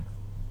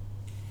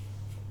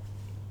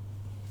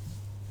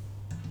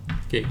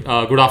Okay.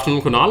 Good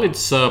afternoon, Kunal.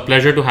 It's a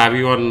pleasure to have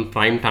you on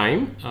Prime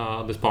Time,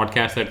 this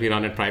podcast that we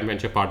run at Prime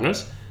Venture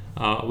Partners.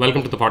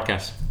 Welcome to the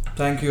podcast.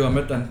 Thank you,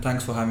 Amit, and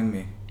thanks for having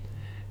me.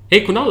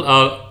 Hey, Kunal.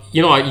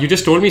 You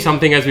just told me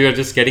something as we were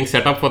just getting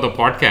set up for the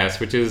podcast,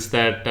 which is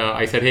that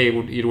I said, "Hey,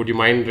 would you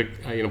mind,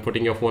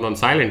 putting your phone on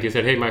silent?" You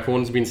said, "Hey, my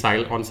phone's been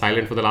on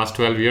silent for the last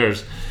 12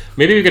 years."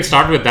 Maybe we could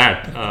start with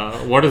that.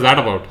 What is that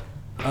about?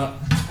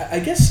 I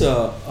guess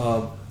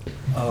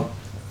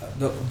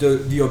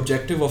the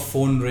objective of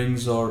phone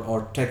rings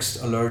or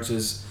text alerts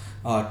is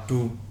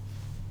to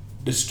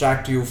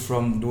distract you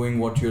from doing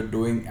what you're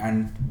doing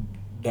and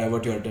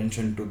divert your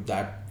attention to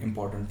that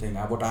important thing.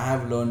 What I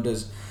have learned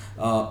is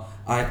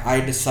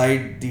I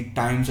decide the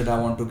times that I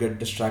want to get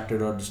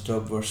distracted or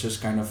disturbed versus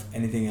kind of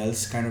anything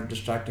else kind of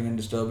distracting and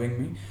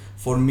disturbing me.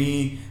 For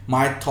me,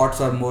 my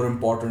thoughts are more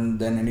important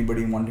than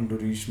anybody wanting to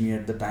reach me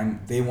at the time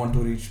they want to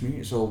reach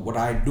me. So what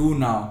I do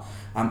now,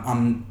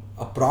 I'm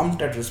a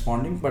prompt at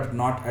responding, but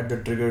not at the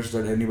triggers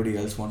that anybody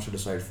else wants to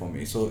decide for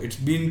me. So it's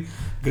been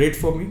great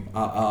for me.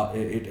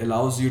 It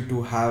allows you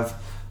to have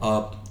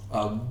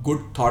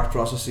good thought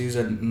processes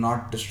and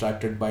not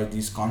distracted by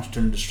these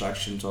constant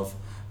distractions of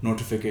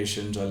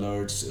notifications,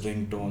 alerts,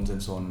 ringtones,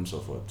 and so on and so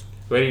forth.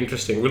 Very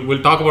interesting.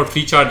 We'll talk about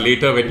FreeChart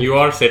later when you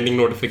are sending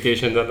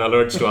notifications and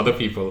alerts to other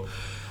people.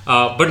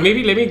 But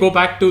maybe let me go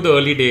back to the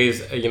early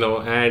days,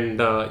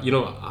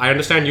 I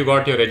understand you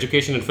got your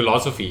education in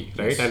philosophy,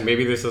 right? Yes. And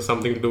maybe this has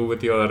something to do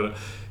with your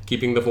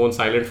keeping the phone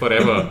silent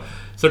forever.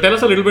 So tell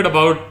us a little bit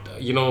about,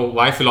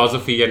 why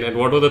philosophy and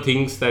what were the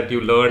things that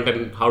you learned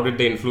and how did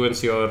they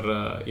influence your,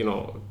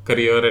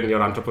 career and your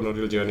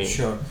entrepreneurial journey?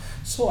 Sure.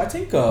 So I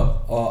think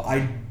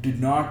I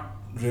did not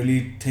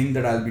really think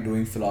that I'll be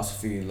doing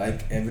philosophy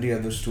like every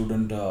other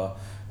student.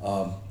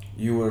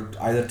 You were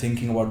either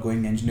thinking about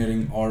going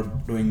engineering or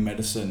doing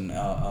medicine.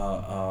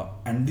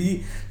 And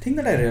the thing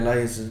that I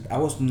realized is I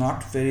was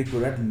not very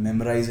good at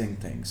memorizing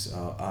things.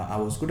 I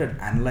was good at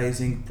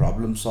analyzing,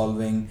 problem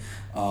solving,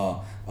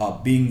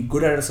 being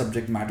good at a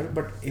subject matter.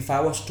 But if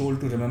I was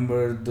told to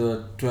remember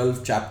the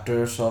 12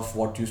 chapters of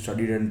what you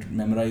studied and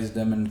memorize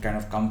them and kind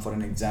of come for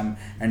an exam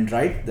and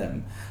write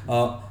them,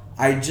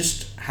 I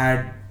just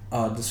had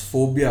this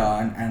phobia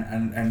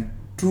and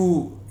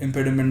true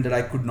impediment that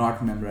I could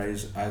not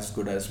memorize as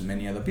good as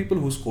many other people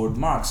who scored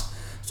marks.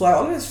 So I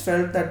always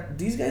felt that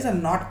these guys are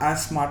not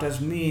as smart as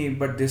me,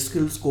 but they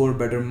still score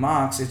better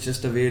marks. It's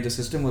just the way the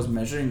system was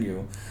measuring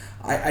you.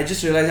 I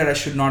just realized that I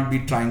should not be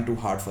trying too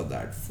hard for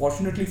that.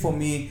 Fortunately for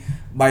me,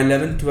 by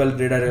 11th, 12th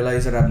grade, I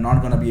realized that I'm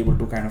not going to be able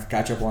to kind of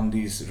catch up on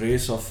these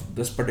race of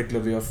this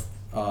particular way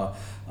of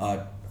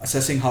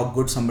assessing how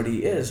good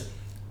somebody is.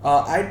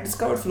 I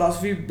discovered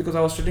philosophy because I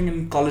was sitting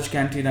in college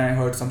canteen and I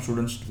heard some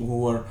students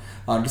who were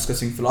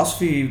discussing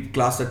philosophy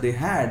class that they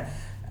had,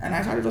 and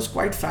I thought it was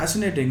quite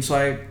fascinating. So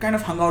I kind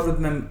of hung out with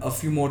them a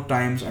few more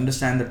times,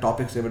 understand the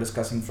topics they were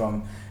discussing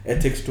from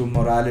ethics to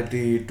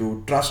morality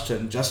to trust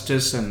and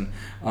justice and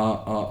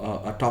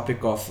a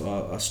topic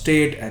of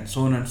state and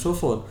so on and so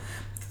forth.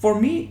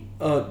 For me,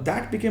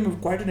 that became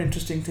quite an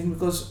interesting thing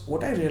because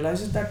what I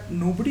realized is that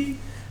nobody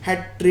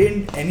had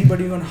trained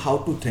anybody on how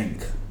to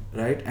think,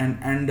 right?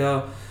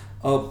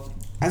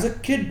 As a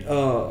kid,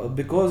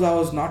 because I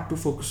was not too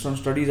focused on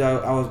studies,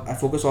 I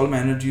focused all my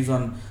energies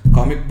on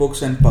comic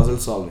books and puzzle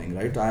solving,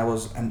 right? I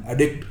was an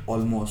addict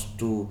almost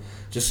to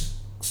just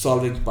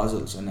solving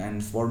puzzles,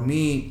 and for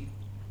me,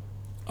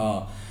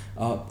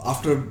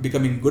 after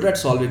becoming good at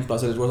solving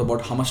puzzles, it was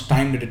about how much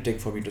time did it take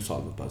for me to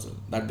solve a puzzle.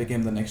 That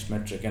became the next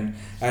metric, and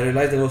I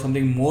realized there was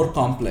something more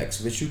complex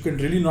which you can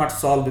really not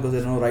solve because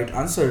there are no right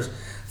answers.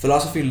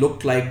 Philosophy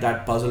looked like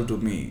that puzzle to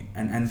me,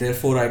 and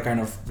therefore I kind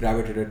of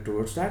gravitated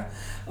towards that.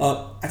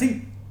 I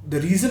think the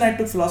reason I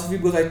took philosophy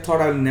because I thought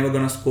I was never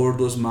gonna score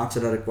those marks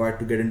that are required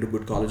to get into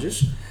good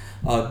colleges.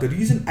 The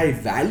reason I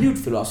valued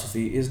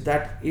philosophy is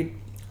that it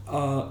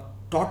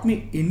taught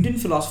me Indian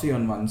philosophy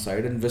on one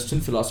side and Western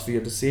philosophy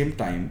at the same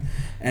time,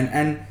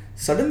 and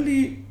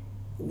suddenly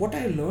what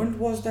I learned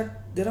was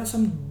that there are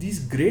these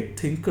great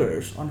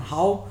thinkers on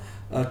how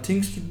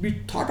things should be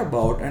thought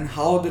about and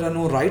how there are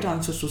no right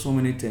answers to so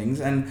many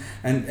things, and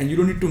you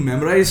don't need to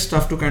memorize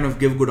stuff to kind of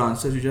give good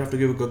answers. You just have to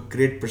give a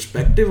great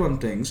perspective on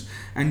things,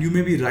 and you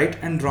may be right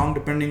and wrong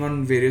depending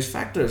on various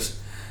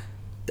factors.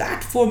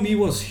 That for me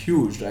was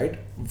huge, right?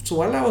 So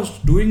while I was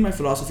doing my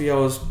philosophy, I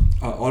was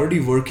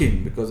already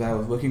working because I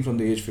was working from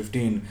the age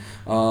 15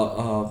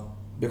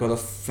 because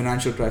of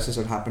financial crisis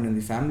that happened in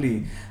the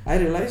family. I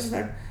realized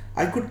that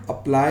I could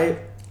apply.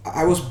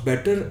 I was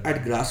better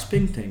at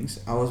grasping things.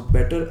 I was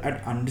better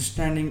at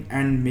understanding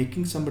and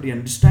making somebody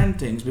understand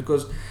things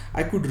because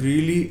I could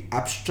really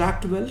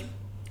abstract well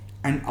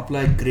and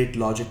apply great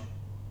logic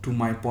to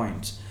my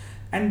points.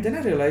 And then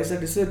I realized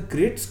that it's a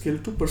great skill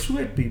to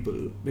persuade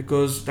people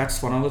because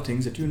that's one of the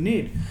things that you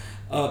need.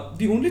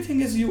 The only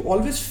thing is you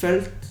always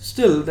felt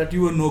still that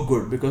you were no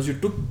good because you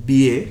took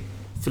BA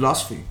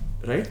philosophy,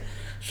 right?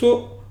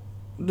 So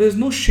there's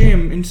no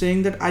shame in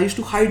saying that I used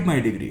to hide my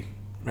degree,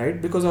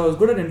 right? Because I was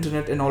good at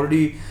internet and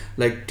already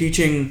like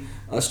teaching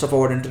stuff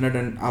about internet,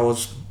 and I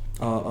was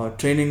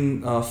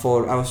training I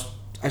was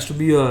I used to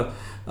be a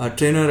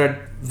trainer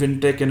at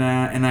Vintech and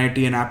NIT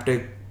and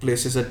Aptech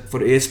places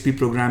for ASP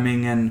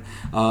programming and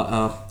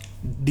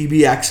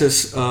DB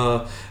Access,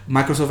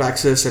 Microsoft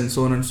Access, and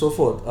so on and so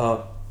forth.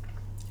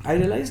 I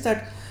realized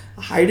that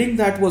hiding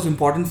that was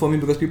important for me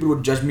because people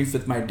would judge me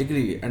with my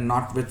degree and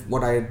not with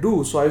what I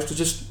do. So I used to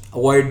just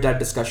avoid that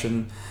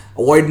discussion,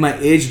 avoid my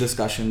age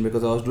discussion,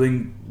 because I was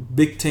doing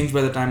big things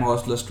by the time I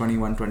was just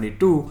 21,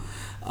 22.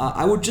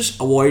 I would just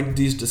avoid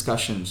these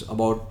discussions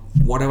about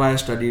what have I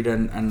studied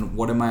and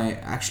what am I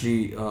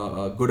actually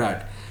good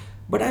at.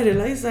 But I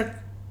realized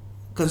that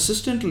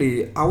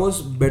consistently I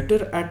was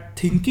better at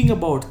thinking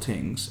about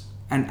things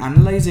and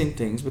analyzing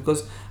things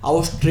because I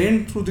was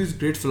trained through these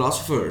great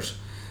philosophers,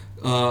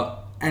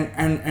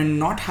 and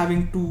not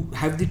having to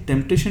have the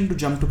temptation to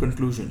jump to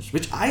conclusions,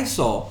 which I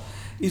saw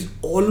is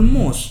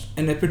almost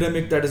an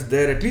epidemic that is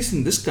there, at least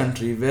in this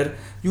country, where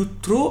you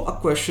throw a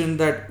question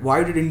that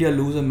why did India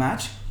lose a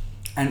match,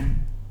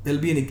 and there'll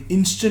be an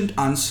instant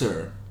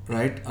answer,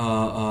 right?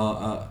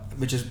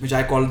 Which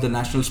I call the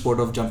national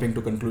sport of jumping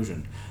to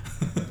conclusion.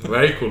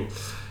 Very cool,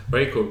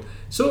 very cool.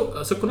 So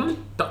Kunal,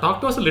 talk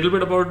to us a little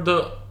bit about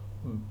the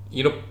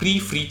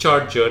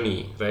pre-Freecharge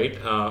journey, right?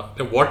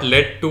 What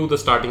led to the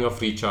starting of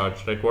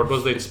Freecharge, right? What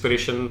was the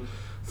inspiration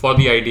for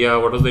the idea?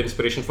 What was the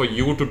inspiration for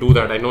you to do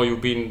that? I know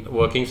you've been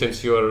working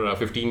since you're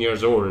 15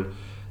 years old.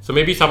 So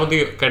maybe some of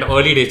the kind of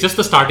early days, just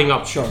the starting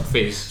up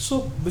phase.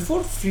 So before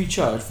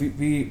Freecharge,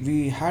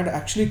 we had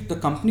actually the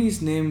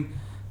company's name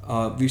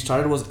we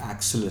started was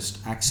Axelist.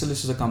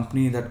 Axelist is a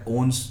company that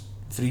owns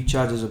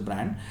Freecharge as a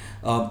brand.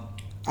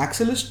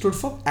 Axelist stood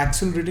for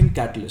accelerating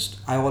catalyst.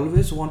 I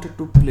always wanted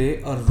to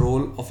play a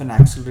role of an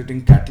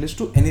accelerating catalyst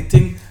to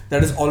anything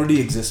that is already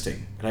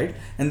existing, right?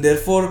 And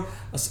therefore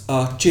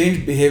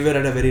change behavior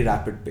at a very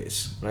rapid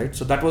pace, right?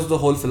 So that was the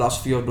whole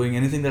philosophy of doing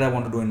anything that I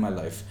want to do in my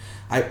life.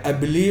 I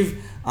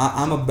believe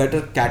I'm a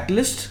better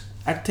catalyst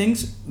at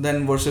things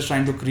than versus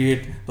trying to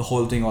create the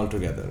whole thing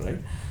altogether, right?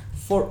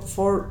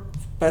 For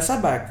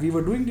Paisaback, we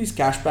were doing these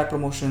cashback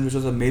promotions, which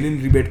was a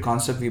mail-in rebate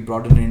concept we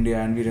brought in India,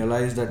 and we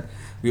realized that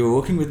we were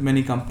working with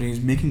many companies,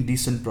 making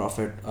decent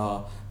profit.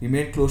 We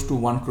made close to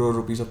 1 crore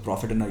rupees of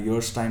profit in a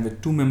year's time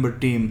with 2-member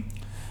team.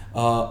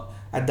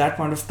 At that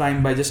point of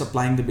time, by just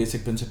applying the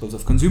basic principles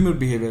of consumer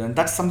behavior, and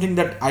that's something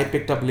that I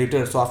picked up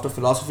later. So after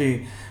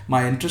philosophy,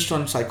 my interest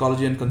on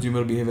psychology and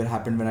consumer behavior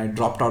happened when I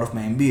dropped out of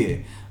my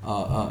MBA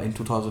in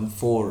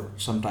 2004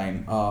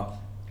 sometime,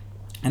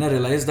 and I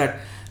realized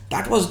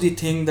that was the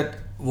thing that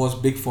was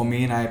big for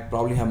me, and I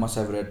probably must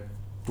have read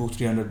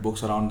 200-300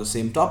 books around the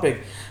same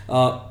topic.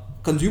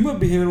 Consumer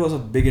behavior was a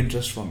big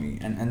interest for me,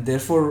 and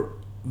therefore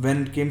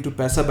when it came to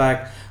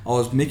Paisaback, I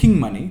was making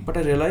money, but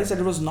I realized that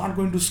it was not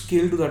going to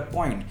scale to that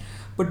point.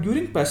 But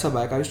during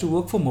Paisaback, I used to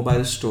work for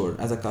Mobile Store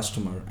as a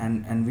customer,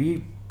 and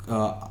we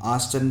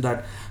asked them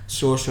that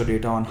show us your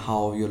data on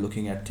how you're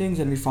looking at things,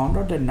 and we found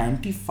out that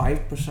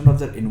 95% of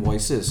their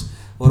invoices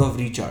were of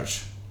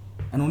recharge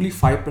and only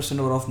 5%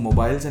 were of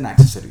mobiles and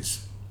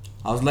accessories.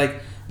 I was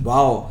like,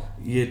 wow,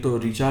 ये तो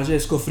recharge है,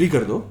 इसको free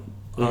कर दो.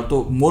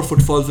 So more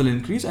footfalls will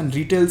increase, and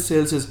retail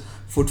sales is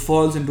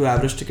footfalls into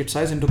average ticket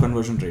size into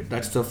conversion rate.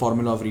 That's the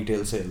formula of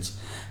retail sales.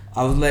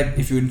 I was like,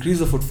 if you increase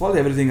the footfall,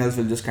 everything else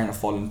will just kind of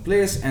fall in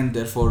place, and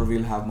therefore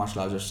we'll have much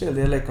larger sale.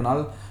 They're like,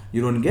 Kunal,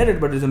 you don't get it,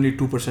 but there's only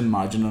 2%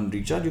 margin on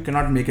recharge. You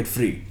cannot make it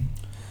free.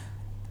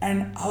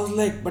 And I was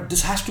like, but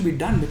this has to be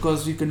done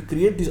because you can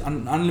create these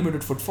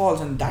unlimited footfalls.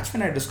 And that's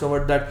when I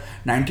discovered that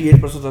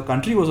 98% of the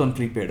country was on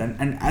prepaid.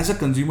 And as a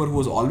consumer who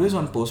was always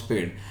on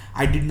postpaid,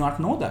 I did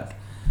not know that.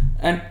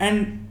 And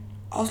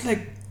I was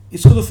like,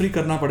 isko to free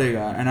karna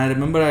padega. And I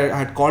remember I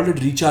had called it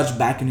Recharge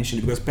Back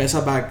initially because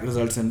Paisaback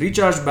results in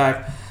Recharge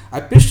Back. I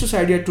pitched this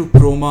idea to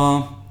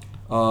Croma,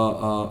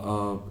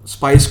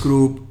 Spice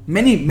Group,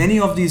 many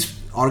of these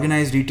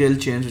organized retail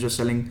chains which are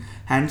selling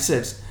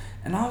handsets.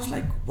 And I was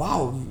like,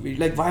 wow,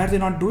 like why are they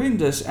not doing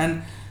this?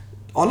 And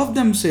all of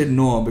them said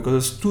no because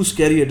it's too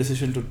scary a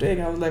decision to take.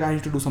 I was like, I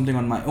need to do something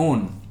on my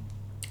own.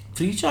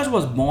 Freecharge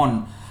was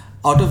born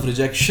out of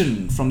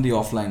rejection from the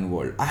offline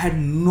world. I had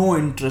no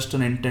interest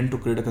and intent to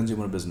create a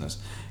consumer business.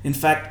 In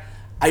fact,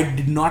 I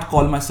did not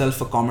call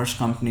myself a commerce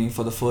company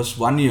for the first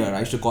 1 year. I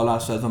used to call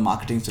ourselves a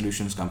marketing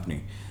solutions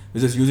company,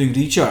 which is using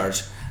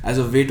recharge as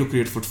a way to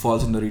create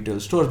footfalls in the retail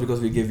stores because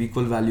we give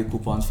equal value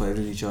coupons for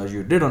every recharge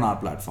you did on our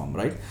platform,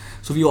 right?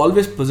 So we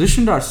always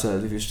positioned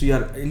ourselves. If you see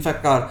our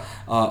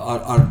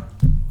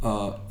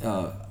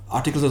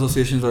articles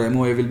associations or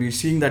MOA will be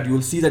seeing that, you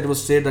will see that it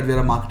was said that we are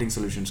a marketing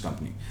solutions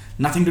company,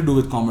 nothing to do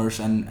with commerce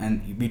and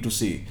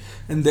B2C.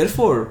 And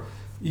therefore,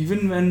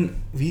 even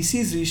when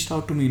VCs reached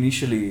out to me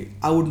initially,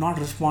 I would not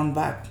respond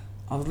back.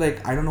 I was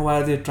like, I don't know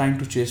why they're trying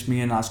to chase me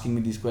and asking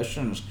me these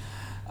questions.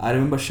 I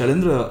remember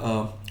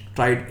Shailendra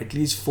tried at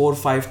least 4 or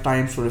 5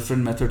 times for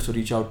different methods to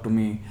reach out to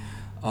me,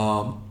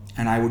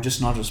 and I would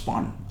just not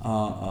respond.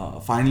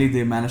 Finally,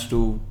 they managed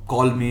to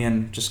call me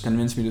and just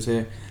convince me to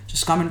say,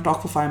 just come and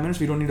talk for 5 minutes.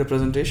 We don't need a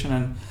presentation.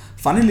 And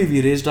finally,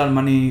 we raised our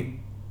money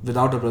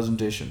without a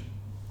presentation.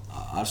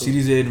 our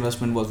Series A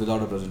investment was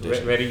without a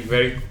presentation. Very,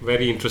 very,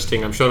 very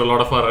interesting. I'm sure a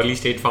lot of our early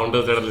stage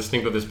founders that are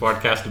listening to this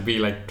podcast will be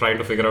like trying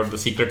to figure out the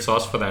secret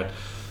sauce for that.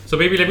 So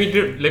maybe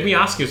let me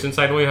ask you, since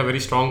I know you have very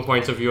strong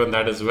points of view on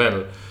that as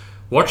well.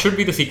 What should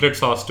be the secret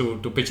sauce to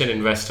pitch an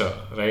investor,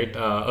 right?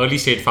 Early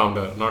stage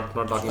founder, not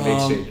talking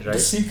late stage, right? The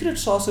secret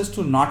sauce is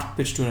to not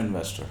pitch to an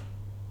investor.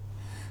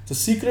 The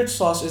secret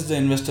sauce is the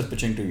investor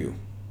pitching to you.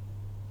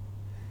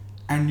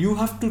 And you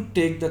have to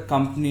take the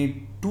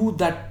company to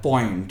that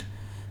point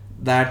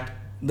that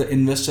the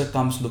investor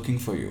comes looking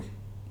for you.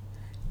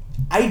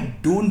 I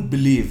don't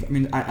believe,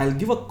 I'll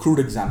give a crude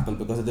example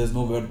because there's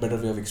no better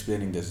way of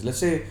explaining this. Let's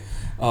say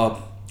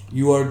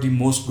you are the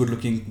most good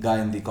looking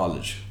guy in the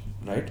college,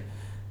 right?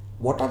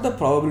 What are the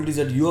probabilities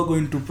that you are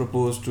going to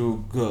propose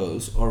to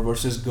girls or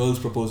versus girls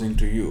proposing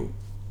to you,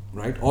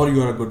 right? Or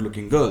you are a good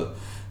looking girl,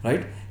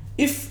 right?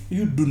 If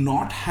you do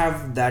not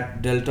have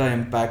that delta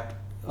impact,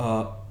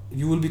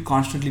 you will be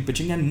constantly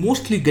pitching and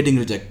mostly getting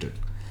rejected.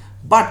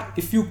 But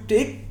if you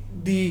take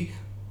the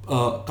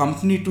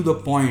company to the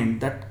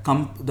point that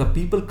the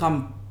people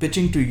come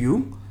pitching to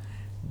you,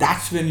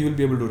 that's when you will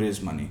be able to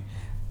raise money.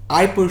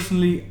 I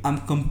personally am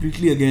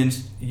completely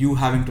against you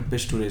having to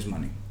pitch to raise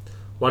money.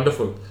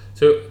 Wonderful.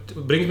 So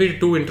it brings me to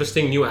two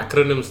interesting new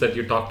acronyms that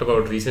you talked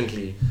about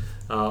recently.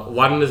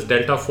 One is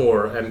Delta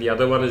 4 and the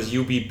other one is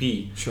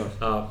UBP. Sure.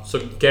 So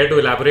care to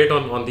elaborate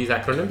on these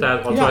acronyms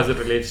and also as it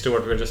relates to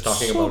what we were just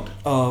talking about?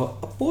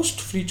 Post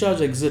free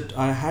charge exit,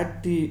 I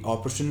had the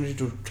opportunity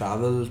to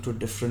travel to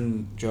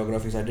different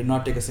geographies. I did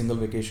not take a single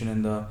vacation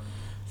in the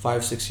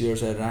 5-6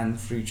 years I ran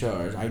free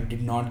charge. I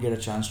did not get a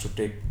chance to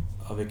take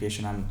a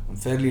vacation. I'm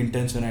fairly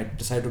intense when I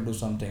decide to do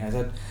something. I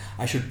said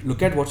I should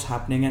look at what's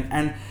happening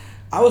and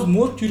I was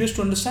more curious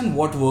to understand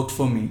what worked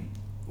for me,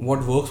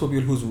 what works for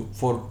people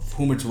for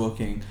whom it's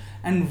working,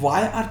 and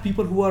why are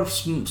people who are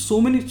so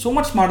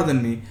much smarter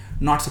than me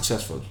not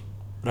successful,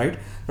 right?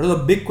 That was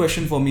a big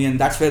question for me, and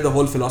that's where the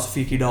whole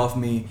philosophy kida of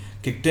me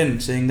kicked in,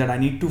 saying that I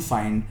need to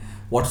find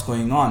what's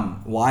going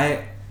on,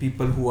 why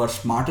people who are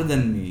smarter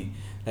than me,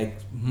 like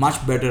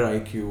much better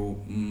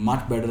IQ,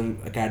 much better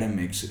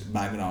academics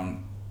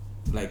background,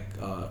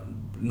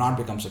 not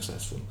become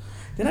successful.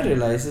 Then I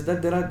realized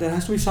that there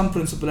has to be some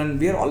principle, and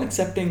we are all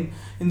accepting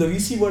in the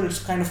VC world. It's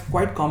kind of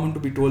quite common to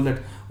be told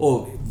that,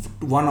 oh,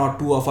 1 or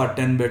 2 of our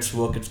 10 bets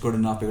work, it's good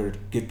enough,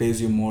 it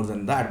pays you more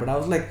than that. But I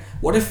was like,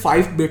 what if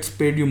 5 bets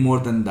paid you more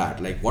than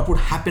that? Like, what would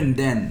happen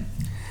then?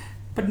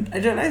 But I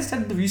realized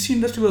that the VC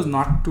industry was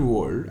not too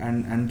old,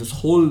 and this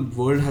whole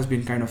world has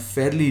been kind of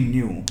fairly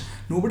new.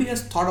 Nobody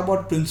has thought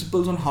about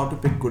principles on how to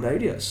pick good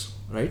ideas,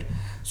 right?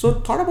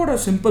 So thought about a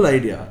simple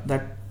idea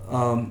that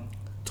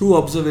through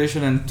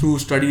observation and through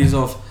studies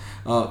of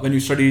when you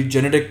study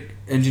genetic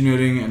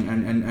engineering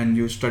and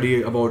you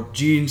study about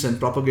genes and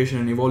propagation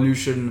and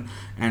evolution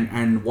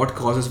and what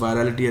causes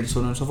virality and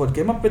so on and so forth,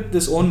 came up with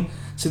this own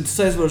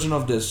synthesized version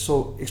of this.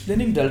 So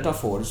explaining Delta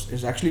 4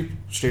 is actually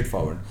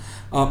straightforward.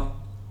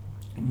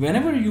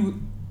 Whenever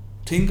you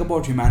think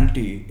about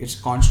humanity, it's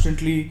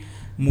constantly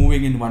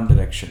moving in one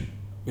direction,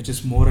 which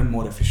is more and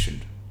more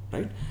efficient,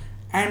 right?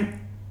 And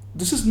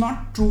this is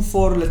not true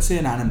for, let's say,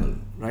 an animal,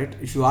 right?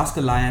 If you ask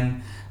a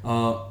lion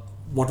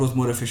what was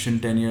more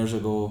efficient 10 years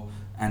ago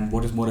and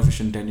what is more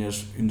efficient 10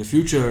 years in the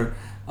future,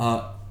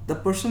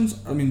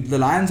 the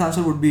lion's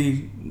answer would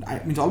be,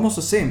 it's almost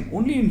the same.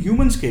 Only in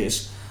humans'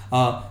 case,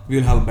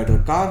 we'll have a better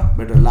car,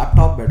 better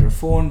laptop, better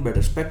phone,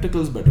 better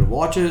spectacles, better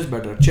watches,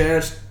 better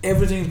chairs.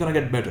 Everything is going to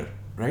get better,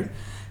 right?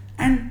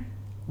 And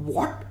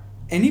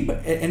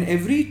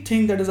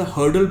everything that is a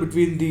hurdle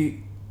between the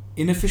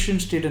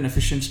inefficient state and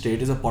efficient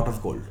state is a pot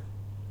of gold,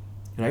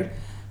 right?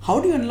 How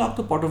do you unlock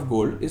the pot of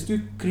gold is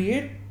to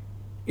create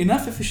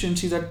enough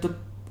efficiency that the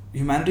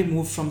humanity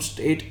moves from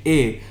state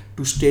A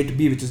to state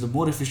B, which is the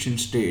more efficient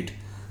state,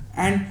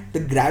 and the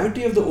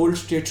gravity of the old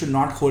state should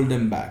not hold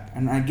them back.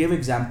 And I gave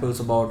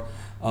examples about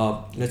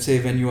let's say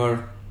when you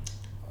are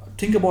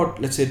think about,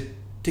 let's say,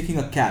 taking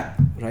a cab,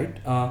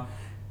 right?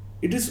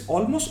 It is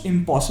almost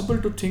impossible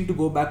to think to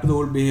go back to the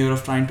old behavior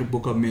of trying to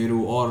book a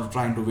Meru or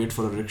trying to wait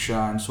for a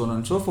rickshaw and so on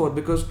and so forth,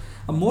 because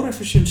a more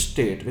efficient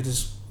state, which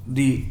is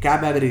the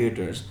cab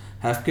aggregators,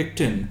 have kicked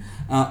in,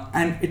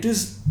 and it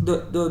is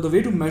the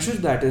way to measure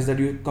that is that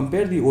you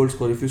compare the old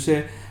score. If you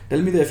say,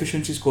 tell me the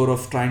efficiency score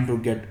of trying to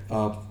get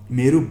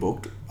Meru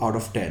booked out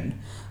of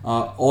 10,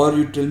 or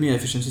you tell me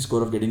efficiency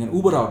score of getting an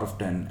Uber out of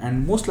 10,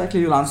 and most likely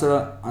you'll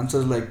answer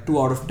like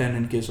 2 out of 10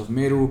 in case of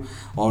Meru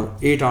or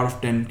 8 out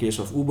of 10 in case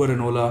of Uber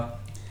and Ola.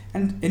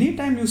 And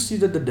anytime you see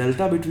that the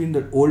delta between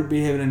the old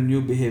behavior and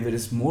new behavior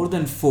is more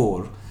than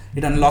 4,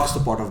 it unlocks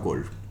the pot of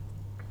gold,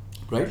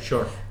 right?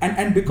 Sure.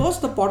 And because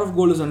the pot of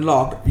gold is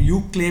unlocked,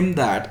 you claim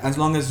that as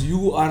long as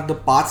you are the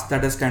path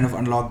that has kind of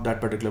unlocked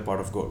that particular pot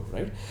of gold,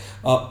 right?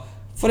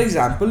 For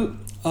example,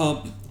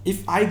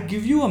 if I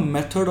give you a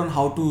method on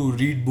how to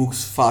read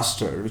books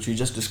faster, which we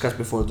just discussed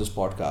before this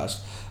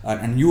podcast,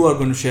 and you are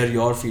going to share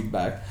your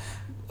feedback,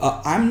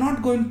 I'm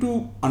not going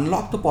to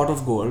unlock the pot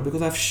of gold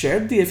because I've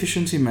shared the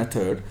efficiency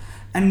method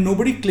and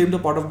nobody claimed the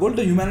pot of gold.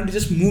 The humanity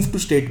just moved to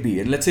state B.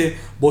 And let's say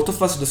both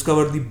of us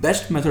discover the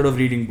best method of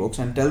reading books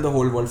and tell the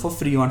whole world for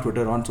free on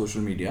Twitter, on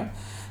social media.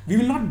 We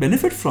will not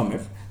benefit from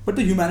it, but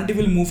the humanity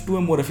will move to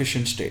a more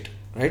efficient state,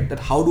 right? That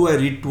how do I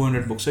read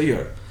 200 books a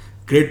year?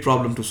 Great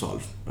problem to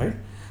solve, right?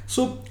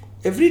 So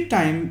every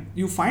time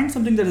you find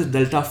something that is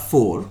delta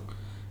 4,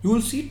 you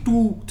will see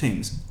two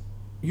things.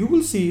 You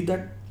will see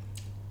that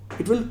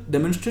it will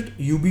demonstrate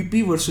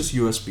UBP versus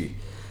USP.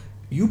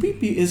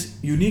 UBP is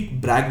unique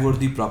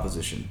brag-worthy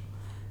proposition.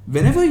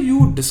 Whenever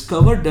you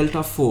discover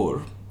delta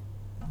 4,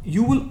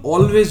 you will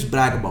always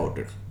brag about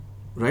it,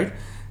 right?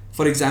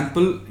 For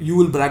example, you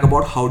will brag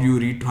about how do you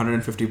read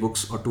 150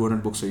 books or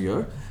 200 books a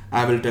year.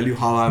 I will tell you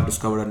how I have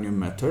discovered a new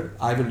method.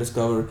 I will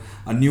discover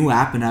a new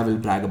app and I will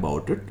brag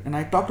about it. And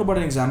I talked about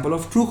an example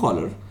of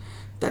Truecaller,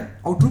 that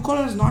our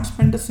Truecaller has not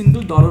spent a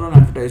single dollar on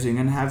advertising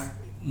and have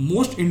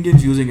most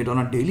Indians using it on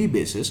a daily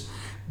basis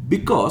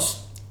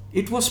because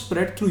it was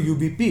spread through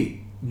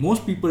UBP.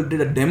 Most people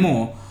did a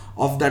demo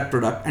of that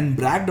product and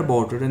bragged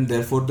about it, and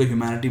therefore the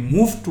humanity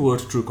moved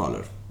towards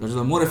Truecaller. That is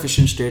a more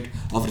efficient state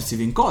of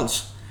receiving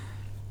calls.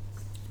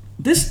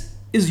 This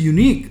is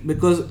unique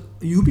because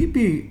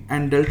UBP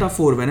and delta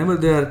 4, whenever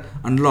they are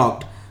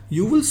unlocked,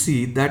 you will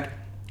see that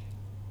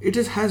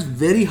has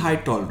very high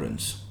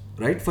tolerance,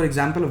 right? For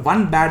example,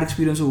 one bad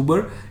experience of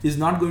Uber is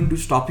not going to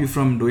stop you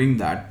from doing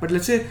that. But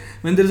let's say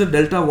when there is a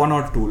delta 1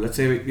 or 2, let's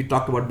say we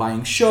talked about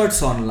buying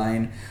shirts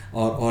online,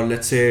 or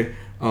let's say,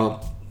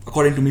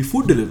 according to me,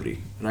 food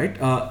delivery, right?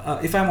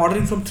 If I'm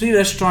ordering from 3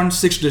 restaurants,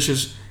 6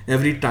 dishes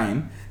every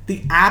time,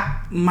 the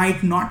app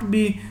might not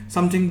be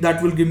something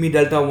that will give me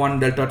delta 1,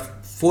 delta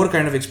 4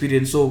 kind of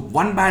experience. So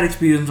one bad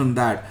experience on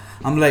that,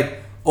 I'm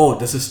like, oh,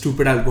 this is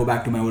stupid, I'll go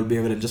back to my old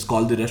behavior and just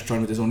call the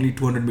restaurant, which is only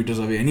 200 meters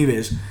away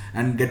anyways,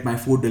 and get my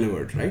food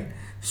delivered, right?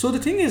 So the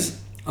thing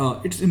is,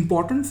 it's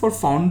important for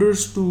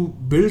founders to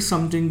build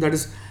something that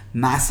is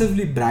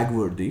massively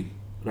brag-worthy,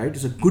 right?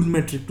 It's a good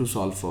metric to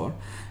solve for,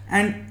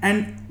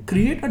 and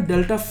create a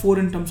delta 4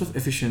 in terms of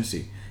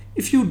efficiency.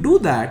 If you do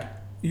that,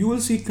 you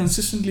will see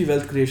consistently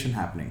wealth creation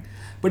happening.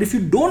 But if you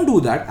don't do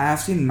that, I have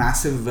seen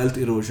massive wealth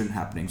erosion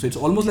happening. So it's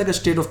almost like a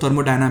state of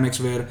thermodynamics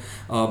where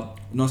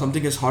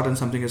something is hot and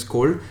something is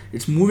cold.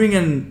 It's moving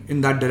in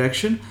that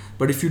direction.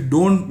 But if you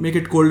don't make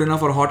it cold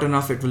enough or hot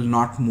enough, it will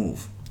not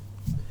move.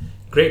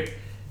 Great.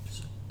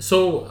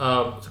 So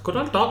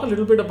Kunal, talk a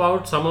little bit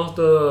about some of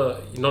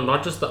the,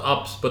 not just the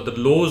ups, but the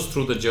lows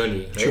through the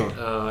journey, right?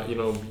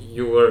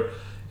 Sure.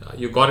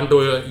 You got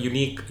into a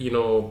unique,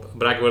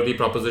 brag-worthy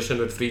proposition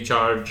with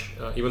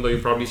FreeCharge, even though you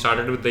probably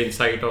started with the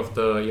insight of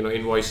the,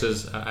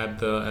 invoices at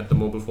the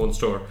mobile phone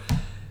store.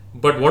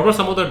 But what were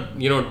some of the,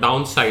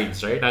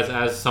 downsides, right?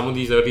 As some of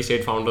these early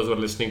stage founders were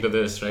listening to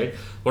this, right?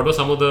 What were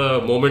some of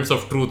the moments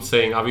of truth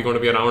saying, are we going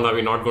to be around? Are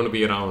we not going to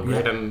be around,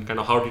 right? And kind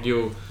of how did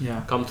you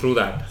come through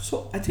that?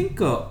 So I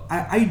think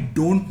I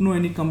don't know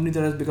any company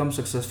that has become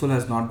successful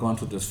has not gone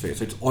through this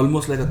phase. It's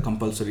almost like a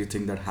compulsory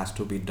thing that has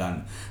to be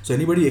done. So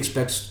anybody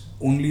expects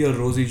only a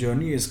rosy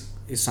journey is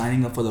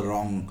signing up for the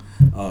wrong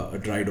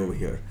ride over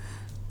here.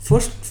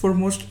 First,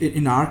 foremost,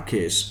 in our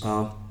case,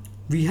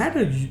 we had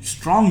a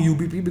strong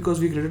UBP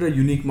because we created a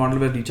unique model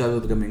where recharge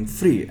was becoming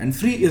free, and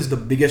free is the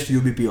biggest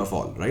UBP of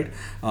all, right?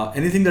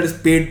 Anything that is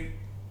paid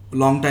a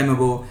long time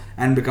ago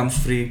and becomes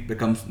free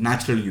becomes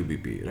natural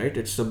UBP, right?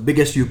 It's the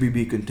biggest UBP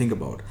you can think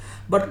about.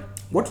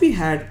 But what we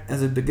had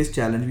as a biggest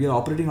challenge, we are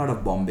operating out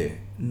of Bombay.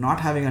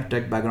 Not having a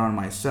tech background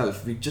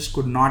myself, we just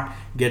could not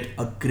get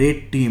a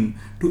great team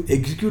to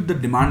execute the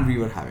demand we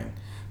were having.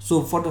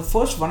 So for the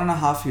first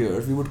 1.5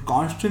 years, we would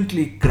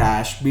constantly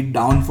crash, be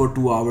down for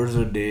 2 hours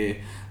a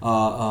day,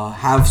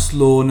 have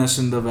slowness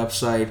in the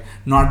website,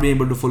 not be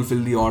able to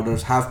fulfill the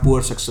orders, have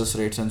poor success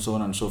rates, and so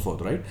on and so forth,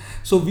 right?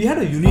 So we had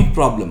a unique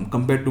problem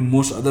compared to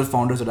most other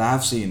founders that I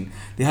have seen.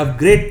 They have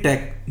great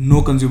tech,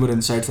 no consumer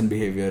insights and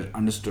behavior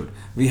understood.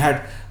 We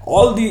had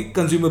all the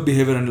consumer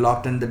behavior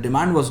unlocked, and the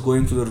demand was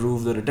going through the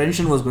roof, the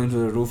retention was going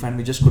through the roof, and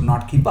we just could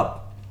not keep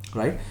up,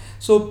 right?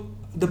 So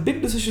the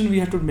big decision we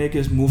had to make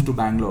is move to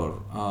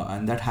Bangalore,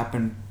 and that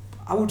happened,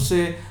 I would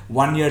say,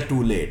 1 year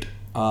too late,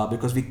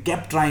 because we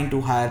kept trying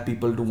to hire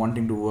people to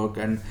wanting to work,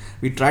 and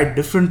we tried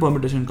different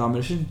permutation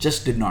combinations,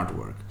 just did not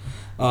work.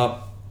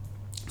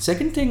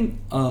 Second thing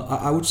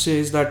I would say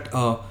is that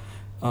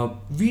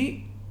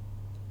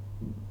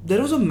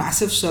there was a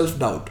massive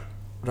self-doubt,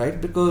 right?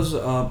 Because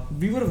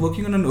we were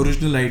working on an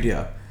original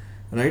idea,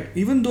 right?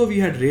 Even though we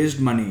had raised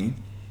money,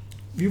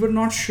 we were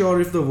not sure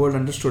if the world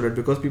understood it,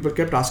 because people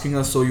kept asking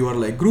us, so you are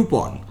like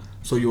Groupon,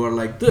 so you are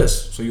like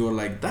this, so you are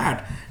like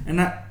that, and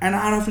I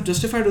have to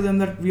justify to them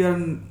that we are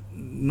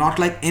not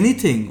like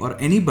anything or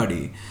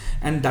anybody,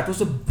 and that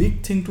was a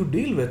big thing to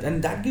deal with,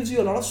 and that gives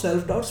you a lot of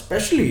self-doubt,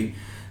 especially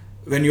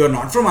when you are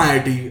not from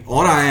IIT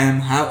or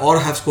IIM or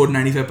have scored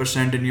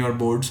 95% in your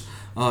boards.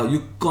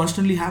 You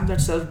constantly have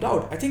that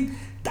self-doubt. I think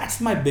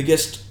that's my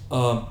biggest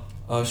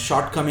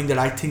shortcoming that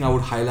I think I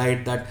would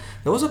highlight, that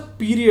there was a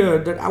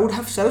period that I would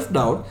have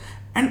self-doubt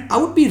and I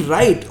would be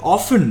right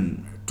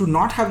often to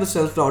not have the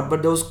self-doubt,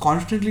 but there was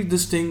constantly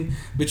this thing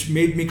which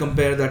made me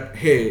compare that,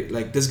 hey,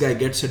 like this guy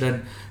gets it.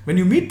 And when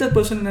you meet that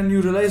person and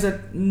you realize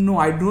that, no,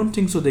 I don't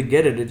think so they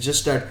get it. It's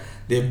just that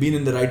they've been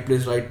in the right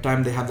place, right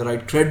time. They have the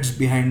right threads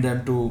behind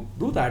them to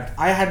do that.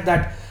 I had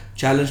that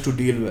challenge to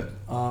deal with.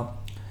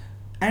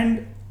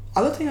 And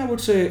other thing I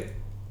would say,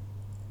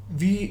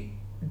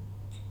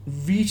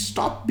 we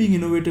stopped being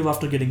innovative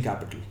after getting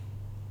capital.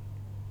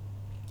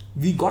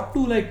 We got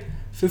to like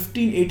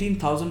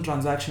 18,000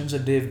 transactions a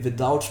day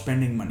without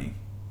spending money.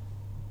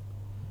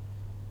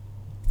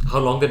 How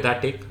long did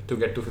that take to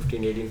get to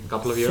 15, 18? A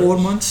couple of years? 4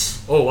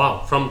 months. Oh,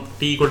 wow. From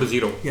T equal to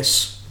 0.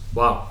 Yes.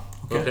 Wow.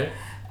 Okay.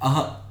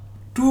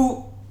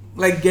 To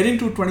like getting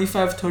to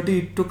 25, 30,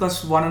 it took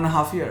us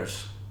 1.5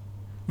 years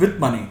with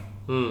money.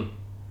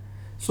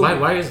 So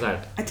why is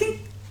that? I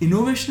think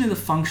innovation is a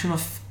function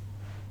of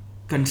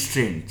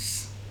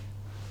constraints.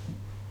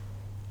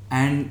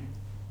 And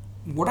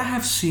what I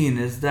have seen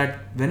is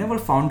that whenever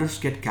founders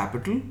get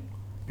capital,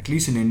 at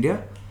least in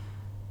India,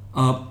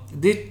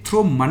 they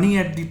throw money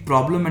at the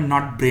problem and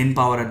not brain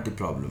power at the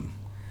problem.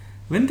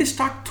 When they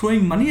start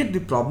throwing money at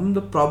the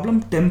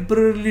problem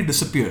temporarily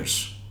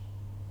disappears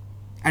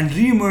and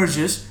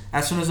re-emerges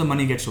as soon as the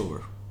money gets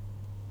over.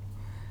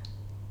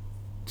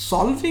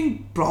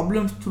 Solving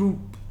problems through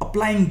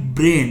applying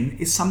brain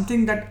is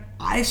something that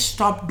I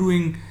stopped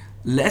doing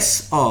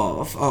less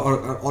of,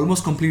 or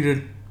almost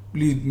completely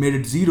made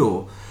it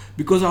zero,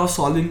 because I was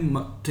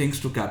solving things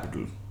to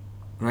capital,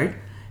 right?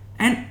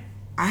 And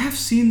I have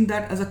seen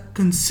that as a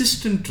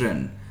consistent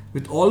trend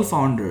with all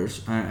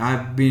founders.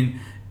 I've been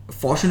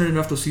fortunate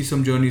enough to see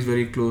some journeys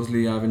very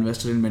closely. I've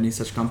invested in many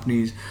such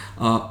companies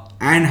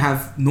and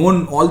have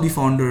known all the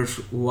founders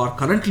who are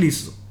currently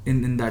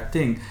in that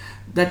thing,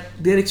 that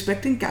they're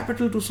expecting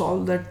capital to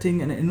solve that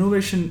thing, and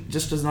innovation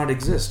just does not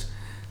exist.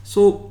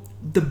 So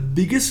the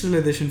biggest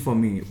realization for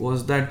me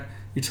was that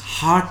it's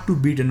hard to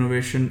beat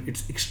innovation.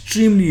 It's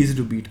extremely easy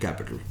to beat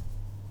capital.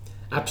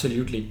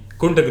 Absolutely.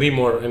 Couldn't agree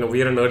more.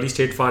 We are an early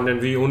stage fund and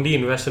we only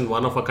invest in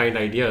one of a kind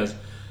ideas.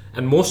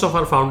 And most of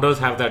our founders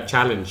have that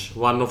challenge.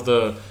 One of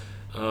the,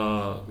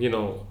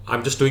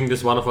 I'm just doing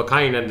this one of a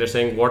kind, and they're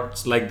saying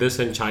what's like this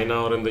in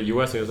China or in the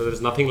US. So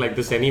there's nothing like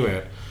this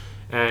anywhere.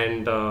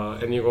 And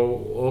you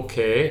go,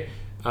 okay.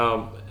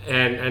 So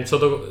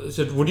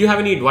would you have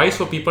any advice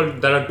for people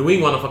that are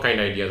doing one of a kind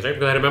ideas, right?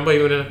 Because I remember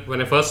even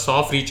when I first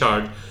saw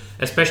Freecharge,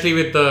 especially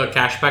with the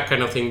cashback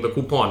kind of thing, the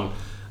coupon,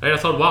 right? I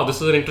thought, wow,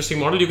 this is an interesting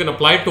model. You can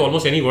apply it to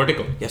almost any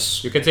vertical.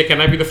 Yes. You can say, can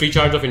I be the free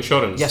charge of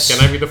insurance? Yes.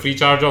 Can I be the free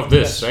charge of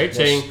this, yes. right? Yes.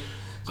 Saying,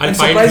 and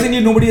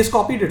surprisingly, nobody has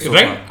copied it so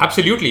right? far.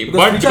 Absolutely.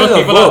 Because because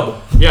people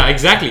are, yeah,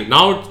 exactly.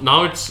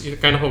 Now it's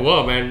kind of a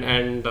verb,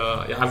 and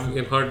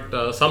I've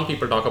heard some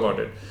people talk about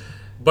it.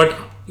 But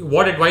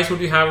what advice would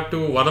you have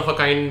to one of a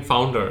kind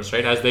founders,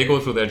 right, as they go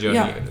through their journey?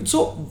 Yeah.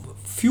 So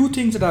few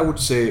things that I would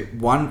say.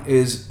 One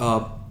is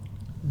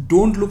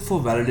don't look for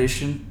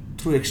validation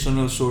through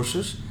external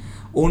sources.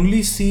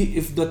 Only see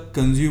if the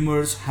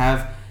consumers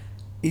have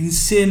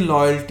insane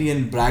loyalty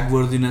and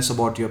bragworthiness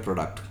about your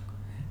product.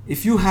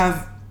 If you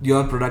have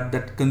your product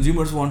that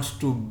consumers wants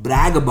to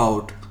brag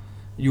about,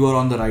 you are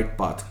on the right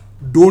path.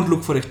 Don't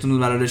look for external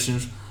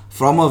validations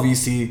from a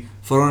VC,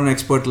 from an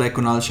expert like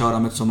Kunal Shah or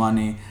Amit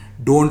Somani.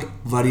 Don't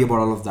worry about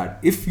all of that.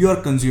 If your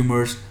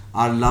consumers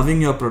are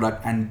loving your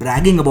product and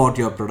bragging about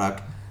your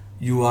product,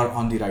 you are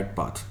on the right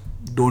path.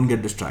 Don't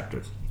get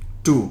distracted.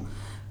 2,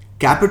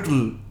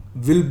 capital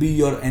will be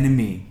your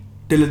enemy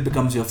till it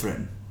becomes your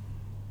friend.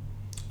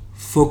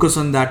 Focus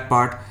on that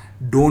part.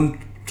 Don't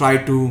try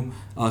to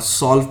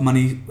solve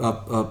money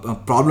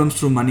problems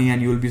through money,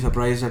 and you will be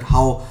surprised at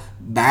how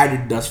bad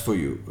it does for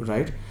you,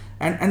 right?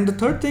 And the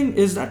third thing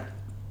is that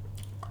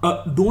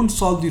don't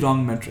solve the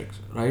wrong metrics,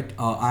 right?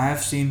 I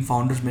have seen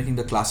founders making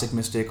the classic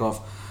mistake of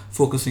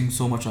focusing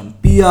so much on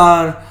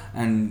PR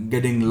and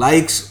getting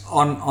likes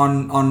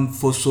on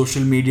for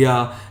social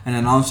media and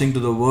announcing to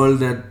the world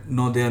that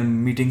they are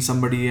meeting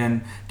somebody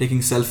and taking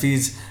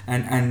selfies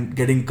and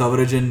getting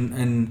coverage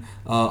in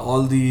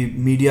all the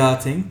media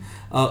thing.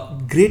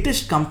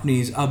 Greatest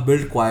companies are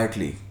built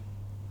quietly.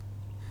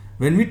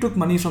 When we took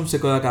money from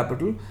Sequoia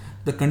Capital,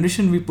 the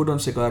condition we put on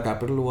Sequoia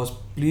Capital was,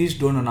 please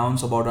don't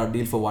announce about our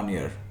deal for 1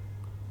 year.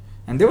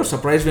 And they were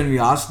surprised when we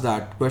asked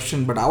that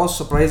question, but I was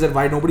surprised at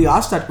why nobody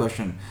asked that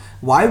question.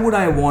 Why would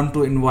I want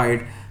to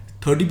invite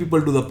 30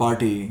 people to the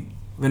party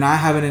when I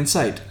have an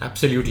insight?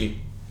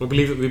 Absolutely. We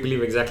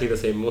believe exactly the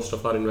same. Most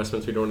of our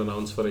investments we don't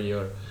announce for a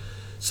year.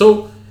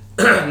 So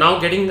now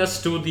getting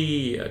us to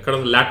the kind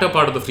of latter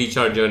part of the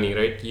Freecharge journey,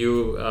 right?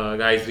 You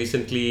guys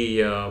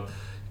recently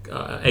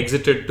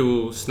exited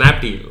to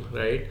Snapdeal,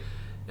 right?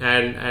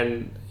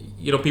 And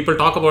people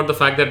talk about the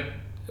fact that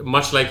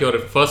much like your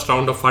first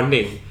round of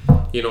funding,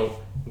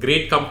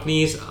 great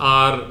companies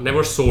are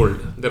never sold;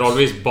 they're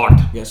always bought.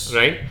 Yes.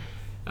 Right.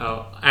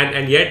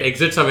 And yet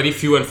exits are very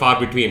few and far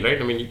between,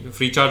 right? I mean,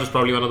 Freecharge is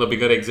probably one of the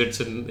bigger exits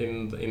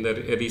in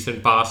the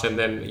recent past, and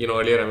then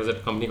earlier I was at a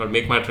company called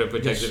Make My Trip,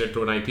 which exited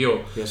to an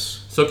IPO.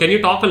 Yes. So can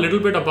you talk a little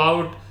bit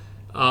about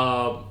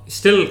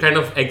still kind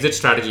of exit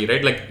strategy,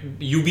 right? Like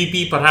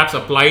UBP perhaps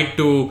applied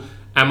to,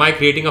 am I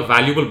creating a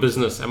valuable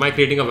business? Am I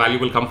creating a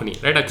valuable company,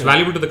 right? It's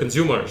valuable to the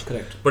consumers.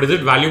 Correct. But is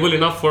it valuable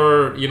enough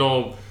for,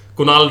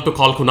 Kunal to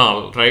call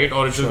Kunal, right?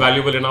 Or is it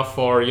valuable enough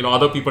for,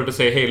 other people to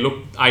say, hey, look,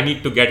 I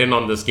need to get in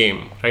on this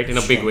game, right? In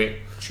a big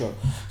way. Sure.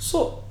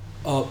 So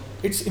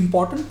it's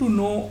important to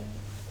know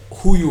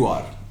who you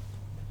are.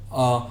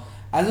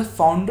 As a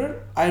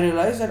founder, I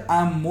realized that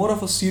I'm more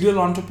of a serial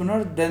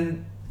entrepreneur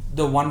than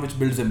the one which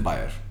builds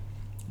empire,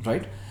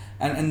 right?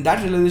 And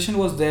that realization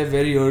was there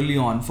very early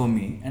on for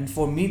me. And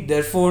for me,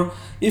 therefore,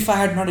 if I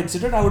had not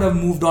exited, I would have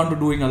moved on to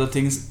doing other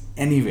things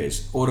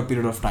anyways over a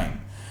period of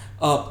time.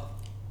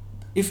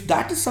 If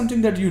that is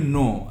something that you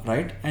know,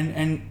 right,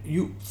 and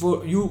you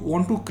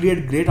want to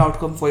create great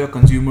outcome for your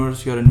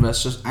consumers, your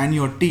investors, and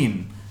your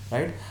team,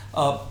 right,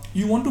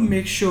 you want to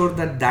make sure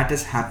that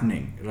is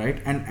happening, right,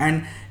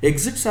 and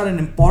exits are an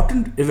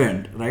important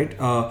event, right.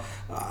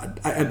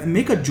 I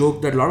make a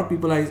joke that a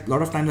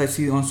lot of times I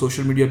see on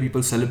social media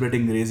people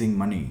celebrating raising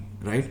money,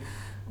 right.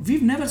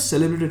 We've never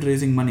celebrated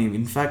raising money.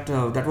 In fact,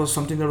 that was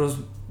something that was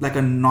like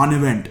a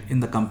non-event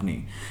in the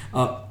company.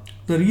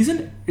 The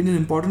reason it is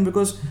important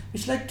because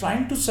it's like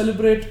trying to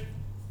celebrate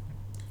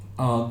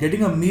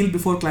getting a meal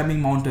before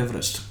climbing Mount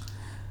Everest.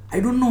 I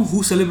don't know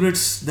who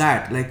celebrates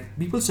that. Like,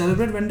 people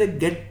celebrate when they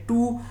get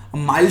to a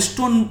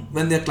milestone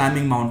when they're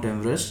climbing Mount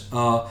Everest,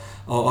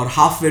 or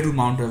halfway to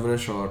Mount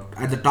Everest, or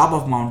at the top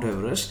of Mount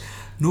Everest.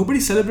 Nobody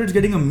celebrates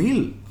getting a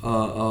meal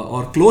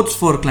or clothes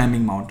for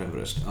climbing Mount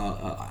Everest.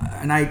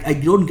 And I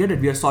don't get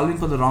it. We are solving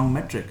for the wrong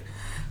metric.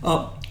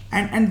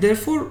 And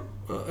therefore,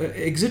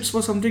 exits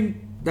was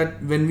something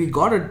that when we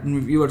got it,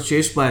 we were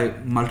chased by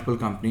multiple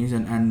companies,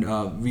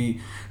 and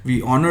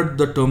we honored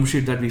the term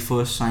sheet that we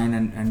first signed,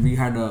 and we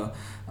had a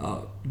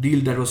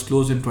deal that was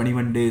closed in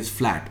 21 days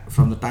flat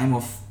from the time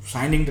of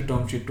signing the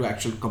term sheet to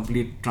actual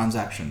complete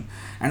transaction,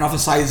 and of a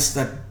size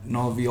that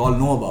we all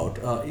know about.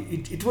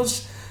 It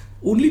was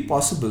only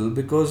possible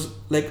because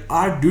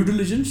our due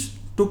diligence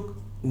took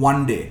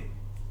 1 day.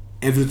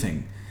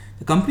 Everything,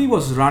 the company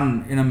was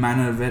run in a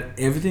manner where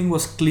everything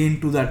was clean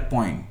to that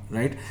point,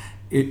 right?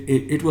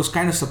 It was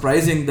kind of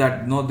surprising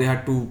that they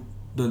had to,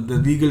 the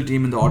legal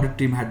team and the audit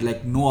team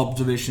had no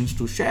observations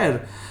to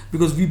share,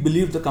 because we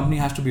believe the company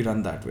has to be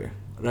run that way,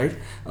 right?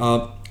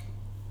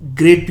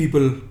 Great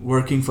people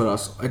working for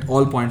us at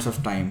all points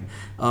of time.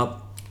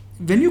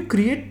 When you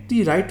create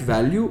the right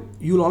value,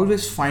 you'll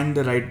always find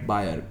the right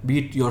buyer, be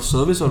it your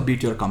service or be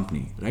it your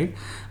company, right?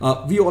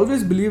 We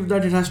always believe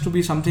that it has to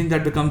be something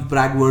that becomes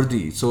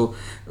brag-worthy. So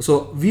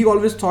we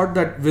always thought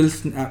that will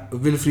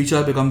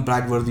Freecharge become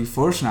brag-worthy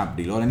for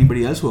Snapdeal or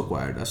anybody else who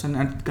acquired us,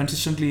 and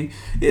consistently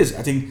is.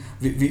 I think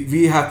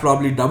we have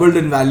probably doubled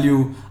in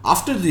value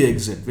after the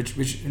exit,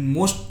 which in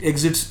most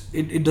exits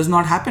it does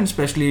not happen,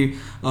 especially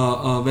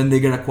when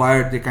they get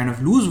acquired. They kind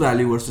of lose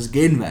value versus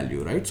gain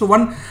value, right? So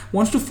one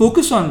wants to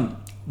focus on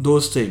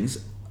those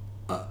things.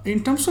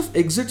 In terms of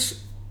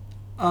exits,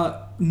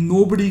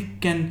 nobody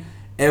can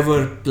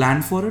ever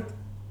plan for it,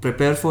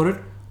 prepare for it,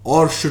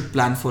 or should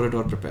plan for it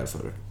or prepare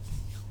for it.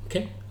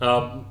 Okay,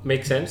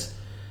 makes sense.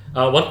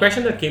 One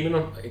question that came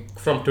in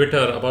from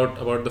Twitter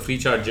about the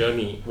Freecharge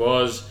journey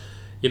was,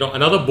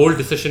 another bold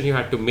decision you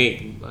had to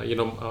make.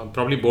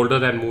 Probably bolder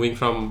than moving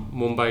from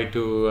Mumbai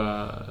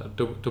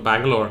to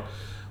Bangalore,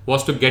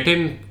 was to get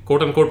in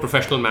quote unquote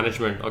professional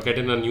management or get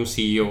in a new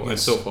CEO. Yes. And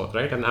so forth,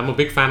 right? And I'm a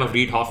big fan of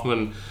Reid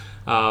Hoffman,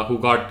 who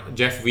got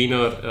Jeff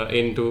Weiner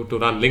in to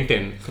run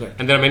LinkedIn. Correct.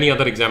 And there are many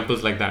other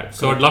examples like that.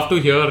 So I'd love to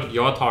hear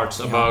your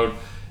thoughts about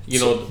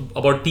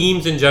about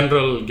teams in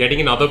general, getting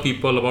in other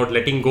people, about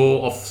letting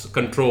go of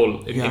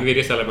control in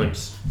various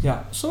elements.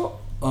 Yeah. So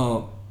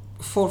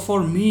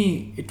for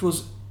me, it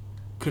was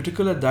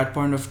critical at that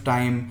point of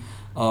time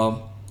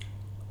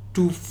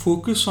to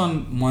focus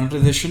on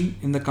monetization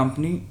in the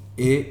company.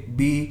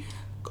 B,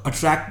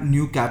 attract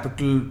new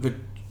capital with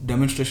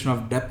demonstration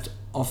of depth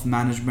of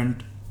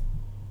management,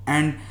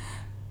 and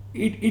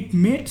it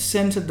made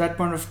sense at that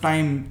point of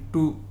time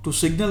to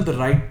signal the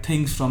right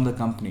things from the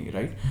company,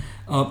 right?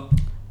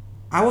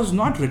 I was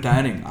not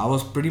retiring. I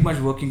was pretty much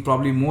working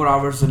probably more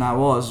hours than I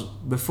was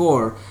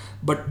before,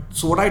 but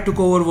so what I took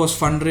over was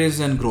fundraise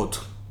and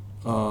growth.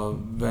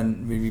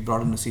 When we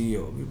brought in the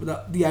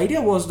CEO, the idea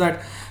was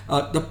that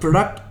the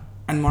product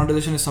and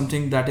monetization is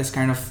something that is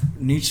kind of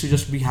needs to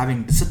just be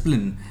having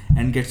discipline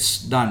and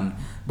gets done.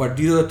 But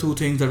these are the two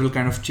things that will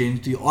kind of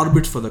change the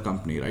orbit for the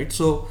company, right?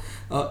 So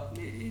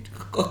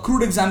a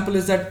crude example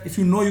is that if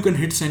you can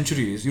hit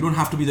centuries, you don't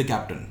have to be the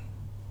captain.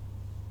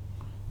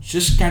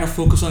 Just kind of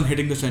focus on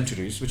hitting the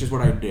centuries, which is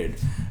what I did.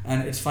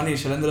 And it's funny,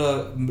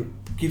 Shailendra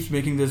keeps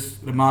making this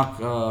remark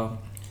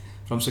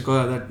from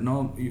Sequoia that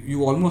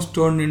you almost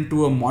turned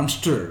into a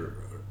monster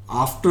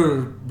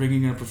after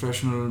bringing in a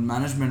professional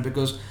management,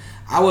 because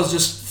I was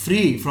just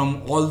free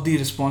from all the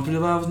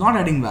responsibility I was not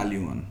adding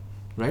value on,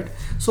 right?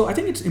 So I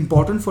think it's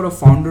important for a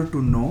founder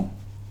to know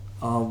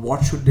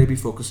what should they be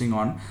focusing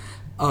on.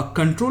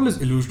 control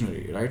is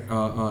illusionary, right?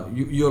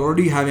 You're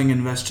already having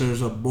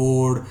investors, a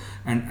board,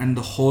 and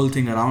the whole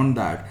thing around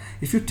that.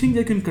 If you think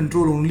they can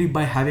control only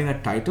by having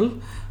a title,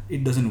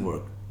 it doesn't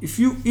work.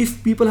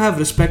 If people have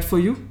respect for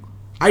you,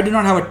 I did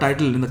not have a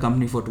title in the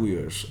company for 2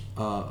 years.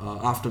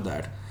 After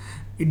that,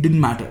 it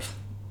didn't matter,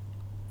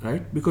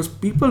 right? Because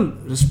people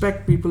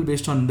respect people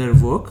based on their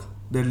work,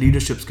 their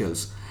leadership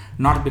skills,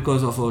 not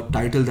because of a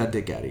title that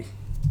they carry.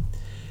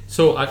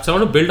 So I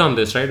want to build on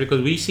this, right?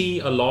 Because we see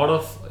a lot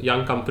of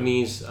young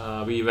companies,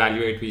 we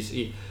evaluate, we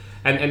see,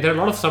 and there are a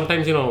lot of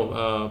sometimes,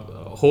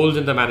 holes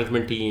in the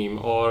management team,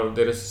 or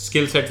there is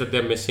skill sets that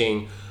they're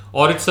missing,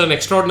 or it's an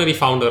extraordinary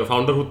founder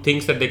who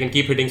thinks that they can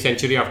keep hitting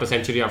century after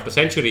century after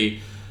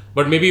century,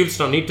 but maybe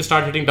you'll need to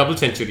start hitting double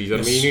centuries, or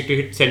maybe you need to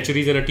hit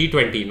centuries in a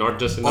T20, not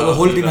just in or the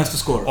whole team has to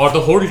score. Or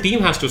the whole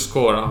team has to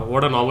score.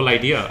 What a novel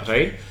idea,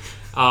 right?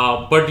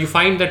 But you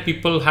find that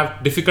people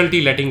have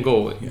difficulty letting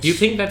go. Yes. Do you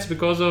think that's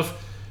because of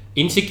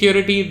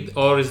insecurity,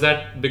 or is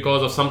that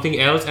because of something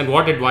else? And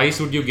what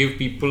advice would you give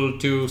people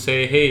to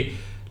say, hey,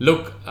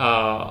 look,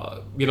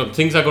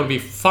 things are going to be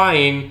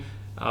fine?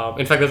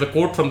 In fact, there's a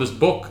quote from this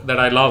book that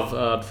I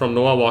love from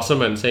Noah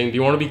Wasserman saying, do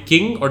you want to be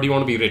king or do you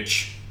want to be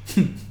rich?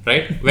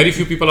 Right? Very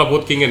few people are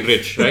both king and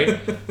rich, right?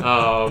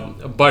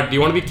 But do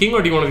you want to be king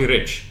or do you want to be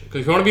rich?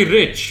 Because if you want to be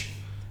rich,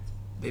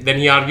 then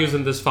he argues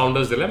in this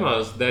Founder's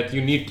Dilemmas that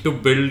you need to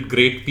build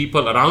great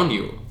people around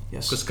you.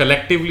 Yes. Because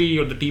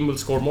collectively, the team will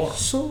score more.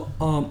 So,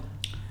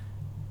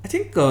 I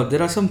think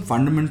there are some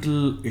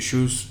fundamental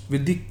issues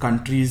with the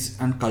countries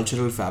and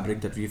cultural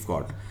fabric that we've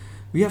got.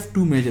 We have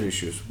two major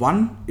issues.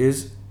 One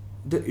is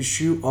the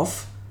issue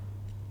of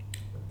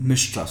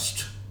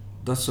mistrust.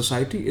 The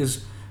society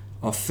is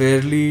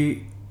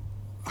fairly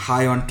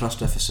high on trust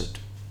deficit,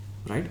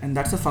 right? And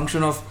that's a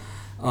function of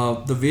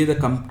the way the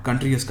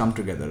country has come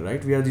together,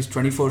 right? We are these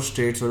 24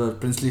 states, or the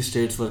princely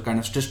states were kind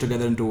of stitched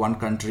together into one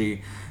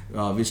country.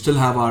 We still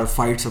have our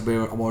fights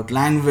about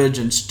language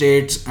and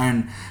states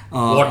and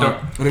water,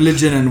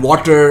 religion and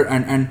water,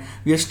 and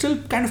we are still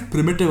kind of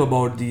primitive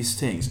about these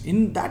things.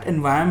 In that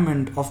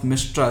environment of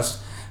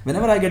mistrust,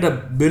 whenever I get a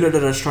bill at a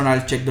restaurant,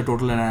 I'll check the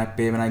total and I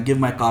pay. When I give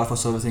my car for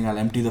servicing, I'll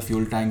empty the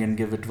fuel tank and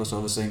give it for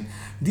servicing.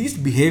 These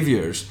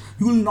behaviors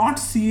you will not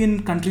see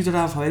in countries that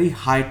have very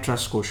high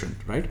trust quotient,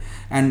 right?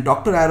 And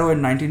Dr. Arrow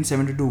in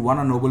 1972 won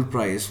a Nobel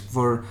Prize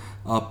for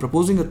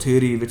proposing a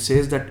theory which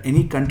says that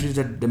any country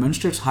that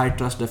demonstrates high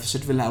trust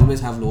deficit will always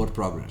have lower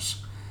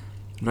progress,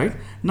 right?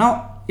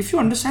 Now, if you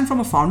understand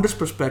from a founder's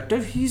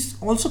perspective, he's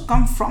also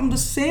come from the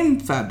same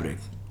fabric,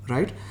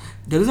 right?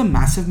 There is a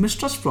massive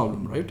mistrust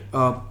problem, right?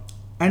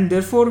 And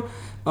therefore,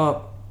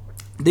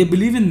 they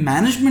believe in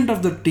management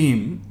of the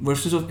team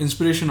versus of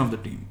inspiration of the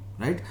team,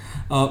 right?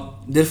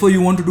 Therefore,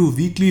 you want to do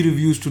weekly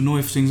reviews to know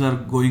if things are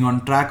going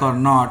on track or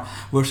not,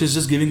 versus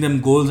just giving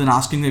them goals and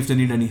asking them if they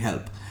need any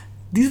help.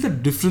 These are the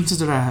differences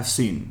that I have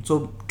seen.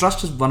 So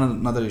trust is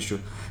another issue.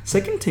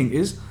 Second thing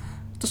is,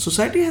 the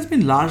society has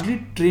been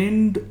largely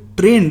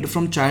trained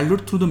from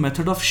childhood through the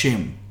method of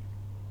shame,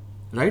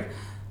 right?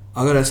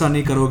 अगर ऐसा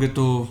नहीं करोगे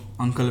तो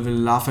uncle will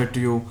laugh at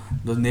you,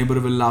 the neighbor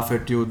will laugh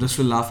at you, this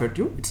will laugh at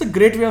you. It's a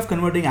great way of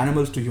converting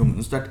animals to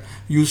humans that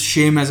use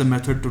shame as a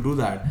method to do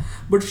that.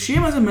 But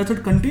shame as a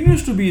method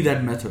continues to be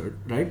that method,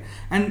 right?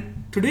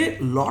 And today,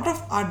 a lot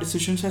of our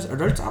decisions as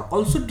adults are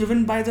also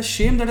driven by the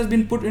shame that has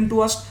been put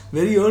into us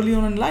very early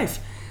on in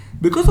life.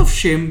 Because of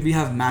shame, we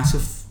have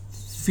massive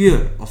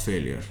fear of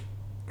failure,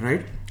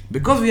 right?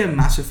 Because we have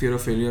massive fear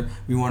of failure,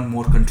 we want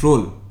more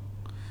control.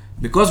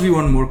 Because we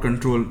want more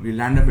control, we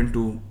land up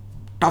into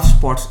tough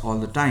spots all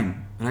the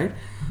time, right?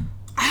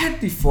 I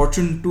had the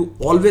fortune to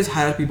always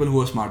hire people who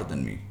were smarter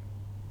than me,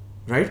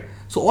 right?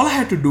 So all I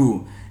had to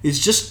do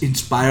is just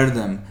inspire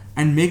them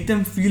and make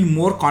them feel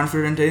more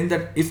confident in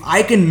that if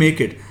I can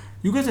make it,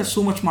 you guys are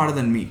so much smarter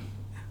than me.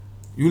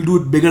 You'll do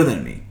it bigger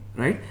than me,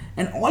 right?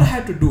 And all I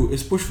had to do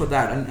is push for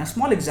that. And a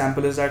small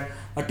example is that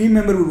a team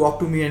member would walk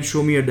to me and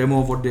show me a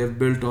demo of what they have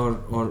built or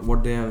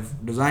what they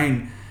have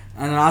designed,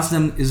 and I ask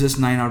them, is this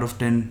 9 out of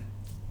 10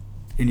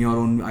 in your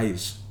own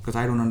eyes? Because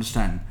I don't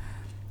understand.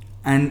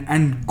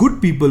 And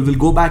good people will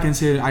go back and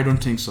say, I don't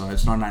think so,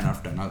 it's not 9 out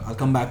of 10, I'll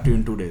come back to you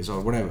in 2 days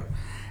or whatever.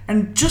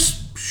 And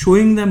just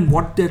showing them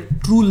what their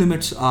true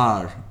limits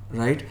are,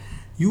 right?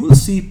 You will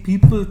see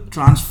people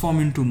transform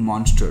into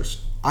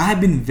monsters. I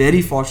have been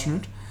very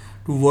fortunate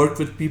to work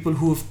with people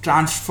who have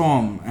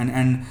transformed,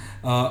 and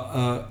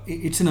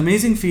it's an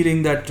amazing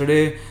feeling that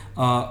today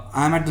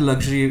I'm at the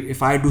luxury,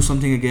 if I do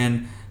something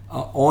again,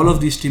 all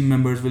of these team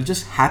members will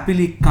just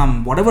happily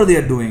come, whatever they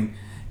are doing,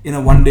 in a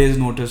 1 day's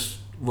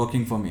notice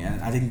working for me.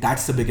 And I think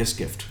that's the biggest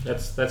gift.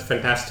 That's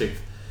fantastic.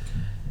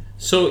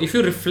 So if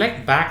you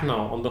reflect back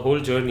now on the whole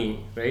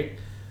journey, right,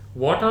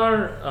 what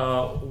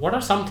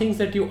are some things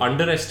that you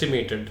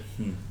underestimated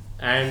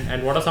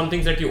and what are some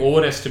things that you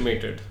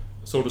overestimated,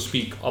 so to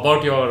speak,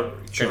 about your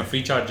kind of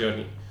recharge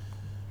journey?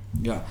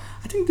 Yeah,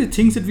 I think the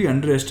things that we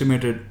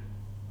underestimated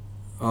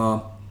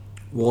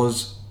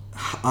was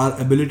our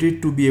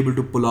ability to be able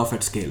to pull off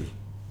at scale.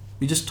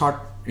 We just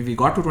thought if we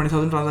got to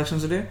 20,000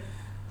 transactions a day,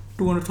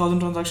 200,000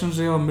 transactions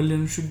a day or a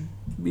million should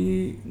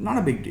be not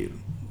a big deal.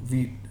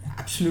 We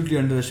absolutely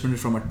underestimated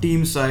from a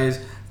team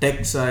size,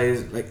 tech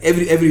size, like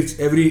every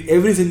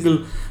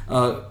single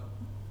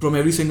from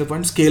every single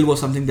point. Scale was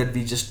something that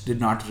we just did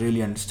not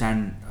really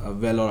understand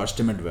well or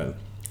estimate well.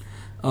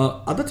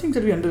 Other things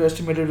that we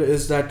underestimated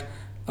is that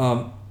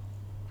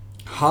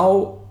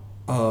how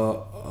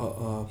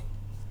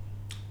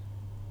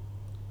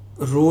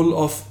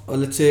role of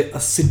let's say a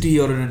city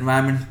or an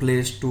environment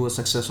plays to a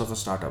success of a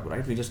startup,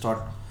 right? We just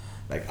thought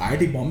like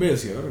IIT Bombay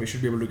is here, we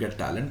should be able to get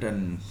talent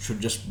and should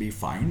just be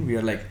fine. We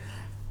are like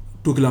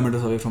 2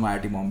 kilometers away from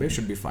IIT Bombay,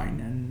 should be fine,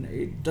 and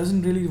it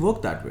doesn't really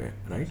work that way,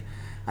 right?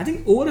 I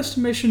think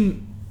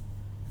overestimation,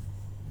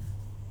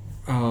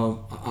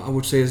 I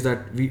would say, is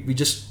that we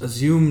just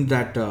assume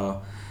that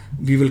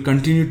we will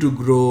continue to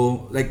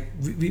grow. Like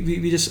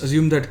we just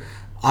assume that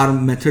our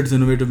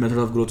innovative method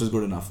of growth is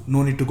good enough.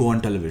 No need to go on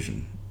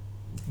television.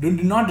 Do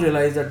not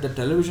realize that the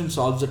television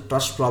solves a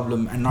trust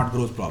problem and not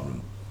growth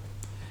problem.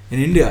 In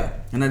India,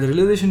 and the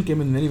realization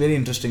came in a very, very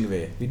interesting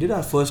way. We did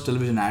our first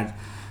television ad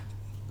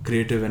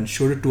creative and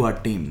showed it to our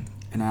team.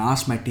 And I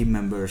asked my team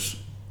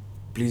members,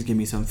 please give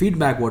me some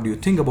feedback. What do you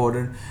think about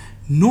it?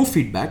 No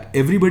feedback.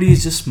 Everybody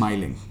is just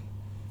smiling.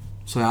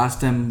 So I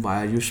asked them,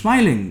 why are you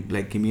smiling?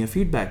 Like, give me a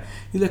feedback.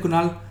 He's like,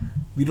 Kunal,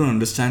 we don't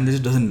understand this.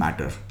 It doesn't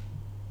matter.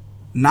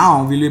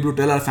 Now we'll be able to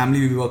tell our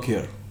family we work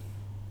here.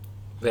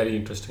 Very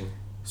interesting.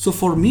 So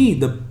for me,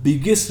 the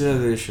biggest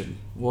realization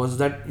was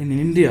that in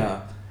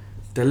India,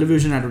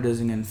 television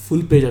advertising and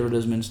full page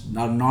advertisements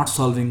are not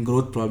solving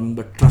growth problem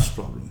but trust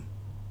problem.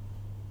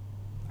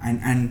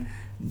 And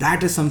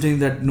that is something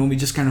that we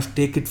just kind of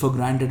take it for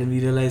granted, and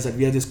we realize that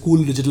we are these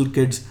cool digital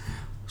kids,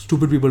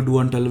 stupid people do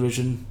on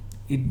television.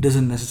 It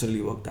doesn't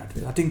necessarily work that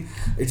way. I think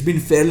it's been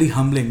fairly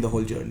humbling, the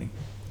whole journey.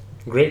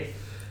 Great.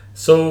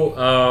 So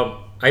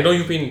I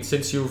know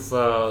since you've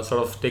sort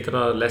of taken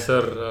a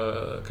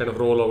lesser kind of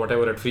role or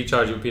whatever at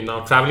Freecharge, you've been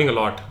now traveling a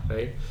lot,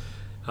 right?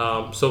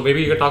 So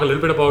maybe you can talk a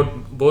little bit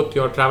about both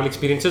your travel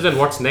experiences and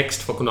what's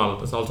next for Kunal.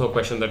 That's also a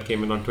question that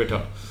came in on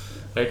Twitter,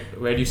 right?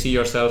 Where do you see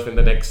yourself in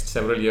the next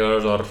several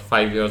years or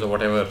 5 years or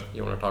whatever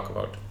you want to talk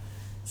about?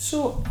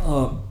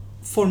 So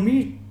for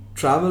me,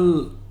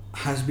 travel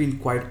has been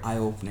quite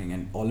eye-opening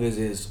and always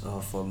is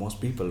for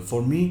most people.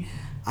 For me,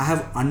 I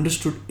have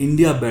understood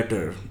India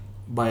better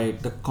by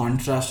the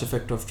contrast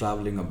effect of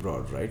traveling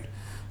abroad, right?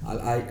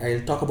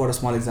 I'll talk about a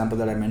small example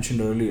that I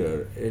mentioned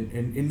earlier.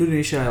 In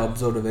Indonesia, I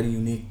observed a very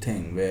unique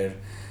thing where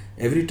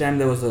every time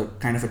there was a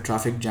kind of a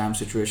traffic jam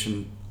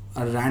situation,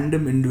 a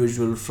random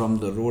individual from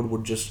the road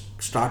would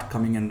just start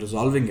coming and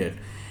resolving it.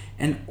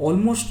 And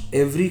almost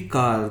every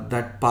car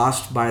that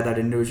passed by that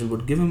individual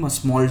would give him a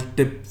small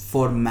tip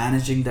for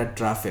managing that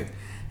traffic.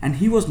 And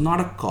he was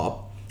not a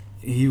cop.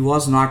 He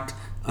was not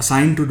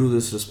assigned to do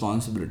this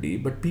responsibility,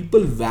 but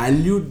people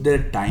valued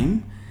their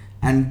time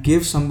and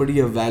gave somebody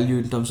a value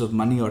in terms of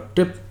money or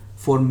tip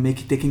for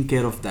taking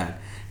care of that.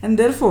 And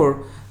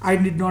therefore, I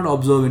did not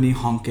observe any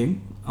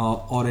honking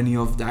or any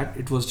of that.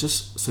 It was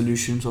just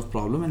solutions of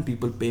problem and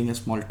people paying a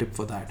small tip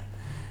for that.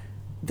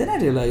 Then I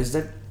realized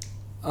that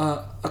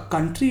a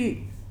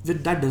country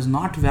that does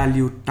not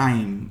value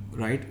time,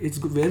 right, it's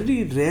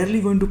very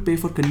rarely going to pay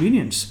for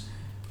convenience,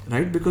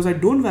 right? Because I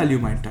don't value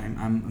my time.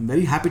 I'm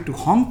very happy to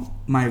honk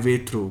my way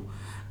through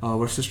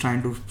versus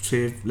trying to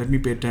say, let me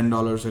pay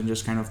 $10 and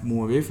just kind of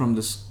move away from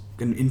this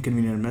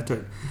inconvenient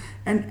method.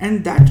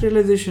 And that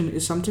realization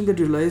is something that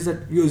you realize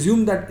that you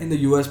assume that in the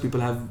US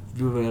people are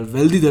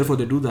wealthy, therefore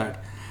they do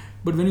that.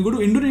 But when you go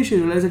to Indonesia,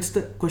 you realize it's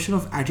the question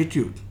of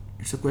attitude.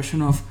 It's a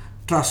question of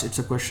trust. It's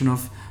a question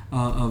of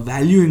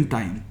valuing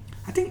time.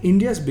 I think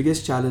India's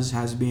biggest challenge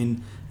has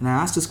been, and I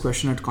ask this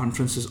question at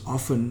conferences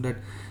often, that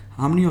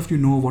how many of you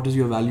know what is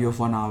your value of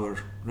 1 hour,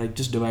 right?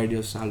 Just divide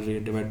your salary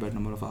and divide by the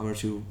number of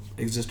hours you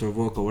exist or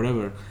work or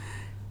whatever.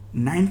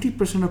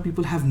 90% of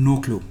people have no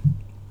clue.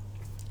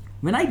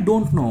 When I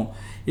don't know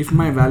if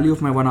my value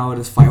of my 1 hour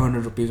is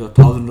 500 rupees or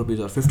 1000 rupees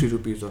or 50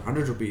 rupees or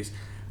 100 rupees,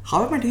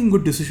 how am I taking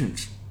good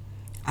decisions?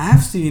 I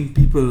have seen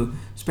people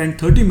spend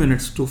 30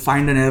 minutes to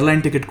find an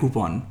airline ticket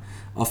coupon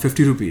of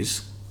 50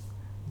 rupees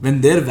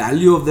when their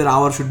value of their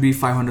hour should be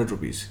 500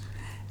 rupees.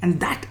 And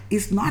that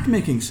is not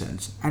making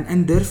sense.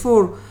 And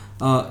therefore,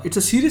 it's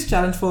a serious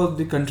challenge for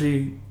the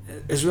country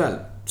as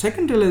well.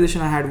 Second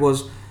realization I had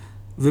was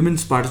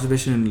women's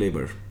participation in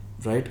labor,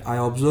 right? I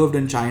observed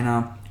in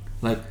China,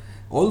 like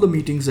all the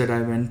meetings that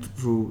I went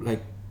through,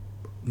 like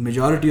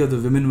majority of the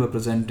women were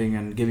presenting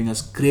and giving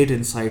us great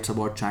insights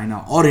about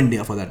China or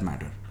India for that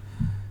matter.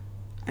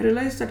 I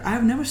realized that I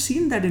have never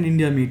seen that in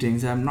India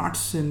meetings. I have not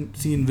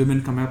seen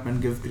women come up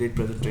and give great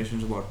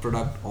presentations about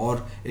product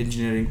or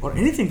engineering or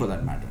anything for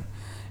that matter.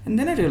 And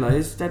then I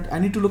realized that I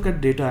need to look at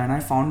data, and I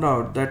found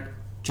out that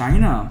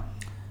China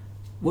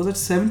was at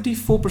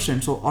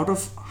 74%. So out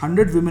of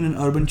 100 women in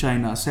urban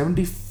China,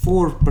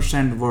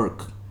 74%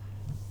 work.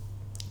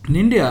 In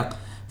India,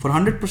 for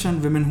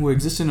 100% women who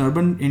exist in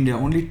urban India,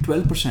 only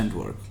 12%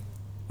 work,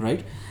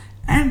 right?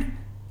 And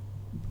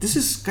this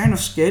is kind of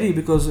scary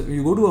because if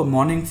you go to a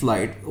morning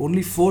flight,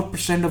 only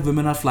 4% of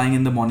women are flying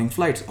in the morning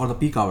flights or the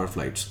peak hour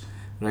flights,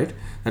 right?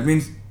 That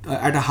means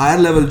at a higher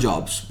level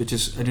jobs, which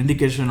is an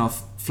indication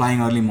of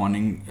flying early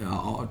morning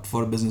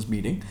for a business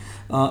meeting,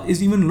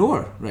 is even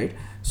lower, right?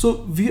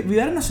 So we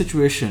are in a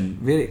situation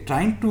where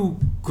trying to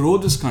grow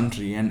this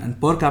country,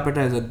 and per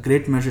capita is a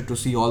great measure to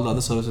see all the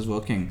other services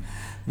working,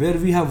 where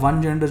we have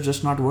one gender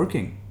just not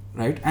working,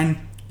 right? And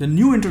the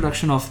new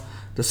introduction of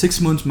the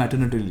 6 months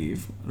maternity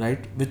leave,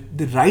 right, with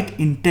the right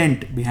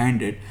intent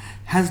behind it,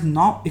 has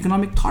now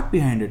economic thought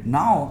behind it.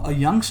 Now a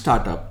young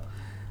startup,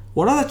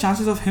 what are the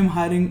chances of him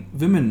hiring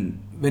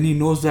women when he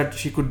knows that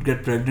she could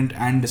get pregnant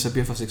and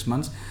disappear for 6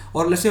 months?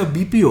 Or let's say a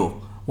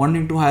BPO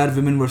wanting to hire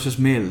women versus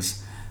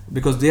males,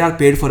 because they are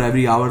paid for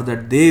every hour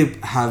that they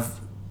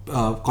have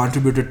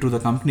contributed to the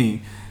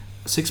company.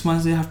 6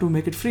 months they have to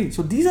make it free.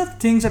 So these are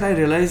things that I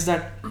realize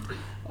that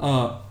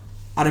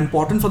are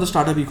important for the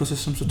startup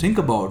ecosystems to think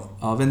about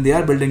when they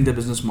are building their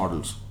business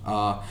models.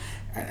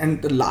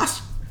 And the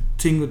last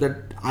thing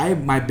that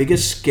my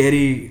biggest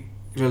scary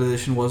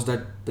realization was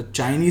that the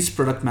Chinese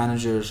product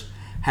managers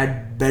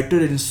had better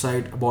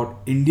insight about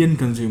Indian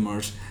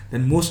consumers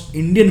than most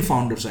Indian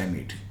founders I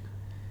meet.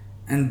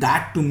 And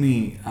that to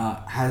me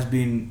has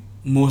been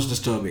most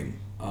disturbing.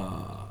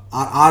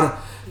 Our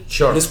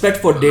Sure. respect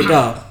for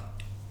data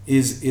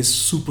is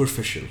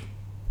superficial.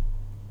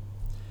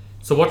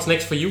 So what's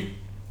next for you?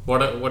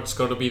 What's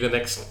going to be the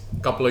next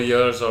couple of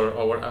years, or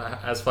what,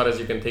 as far as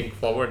you can think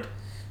forward?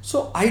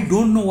 So I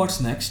don't know what's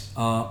next.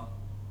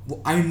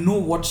 I know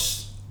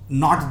what's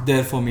not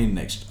there for me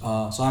next.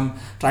 So I'm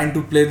trying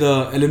to play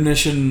the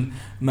elimination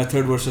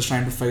method versus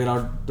trying to figure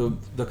out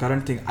the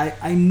current thing.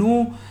 I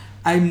know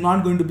I'm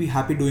not going to be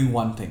happy doing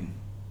one thing,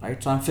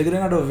 right? So I'm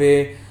figuring out a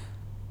way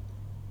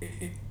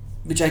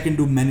which I can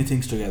do many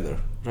things together,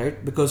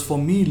 right? Because for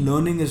me,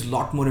 learning is a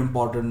lot more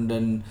important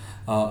than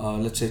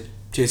let's say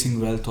chasing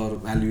wealth or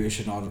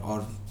valuation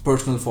or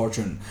personal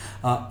fortune.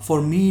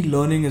 For me,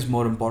 learning is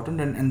more important,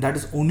 and that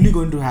is only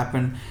going to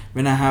happen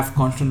when I have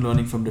constant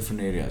learning from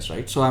different areas,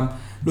 right? So I'm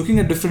looking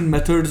at different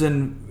methods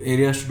and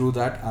areas to do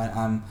that.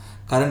 I'm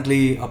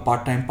currently a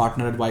part-time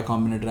partner at Y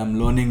Combinator. I'm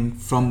learning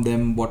from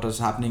them what is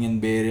happening in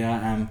Bay Area.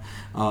 I'm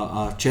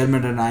a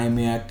chairman at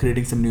IMA,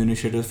 creating some new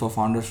initiatives for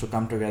founders to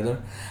come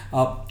together.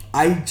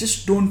 I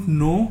just don't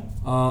know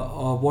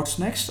what's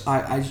next.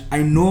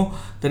 I know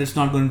that it's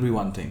not going to be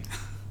one thing.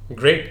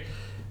 Great.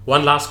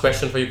 One last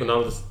question for you,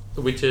 Kunal,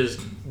 which is,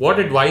 what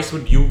advice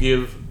would you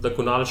give the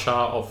Kunal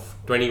Shah of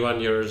 21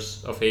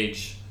 years of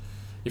age?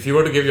 If you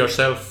were to give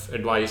yourself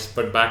advice,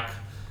 but back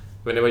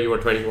whenever you were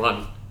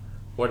 21,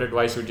 what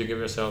advice would you give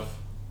yourself?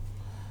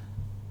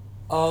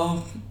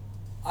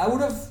 I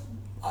would have,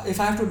 if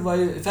I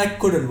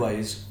could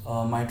advise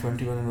my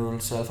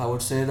 21-year-old self, I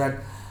would say that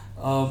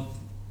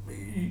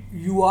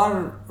you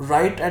are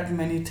right at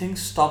many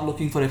things. Stop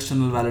looking for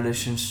external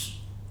validations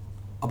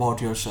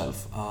about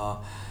yourself,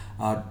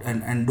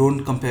 and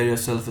don't compare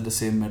yourself with the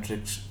same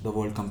metrics the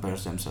world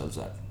compares themselves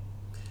at.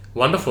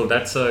 Wonderful.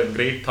 That's a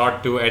great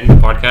thought to end the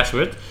podcast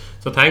with.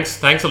 So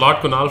thanks a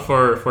lot, Kunal,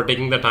 for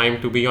taking the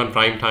time to be on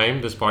Prime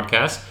Time, this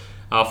podcast.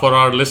 For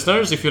our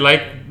listeners, if you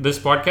like this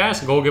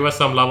podcast, go give us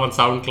some love on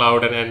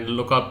SoundCloud and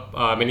look up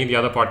many of the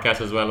other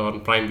podcasts as well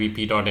on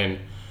primevp.in.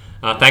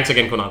 Thanks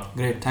again, Kunal.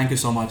 Great. Thank you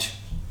so much.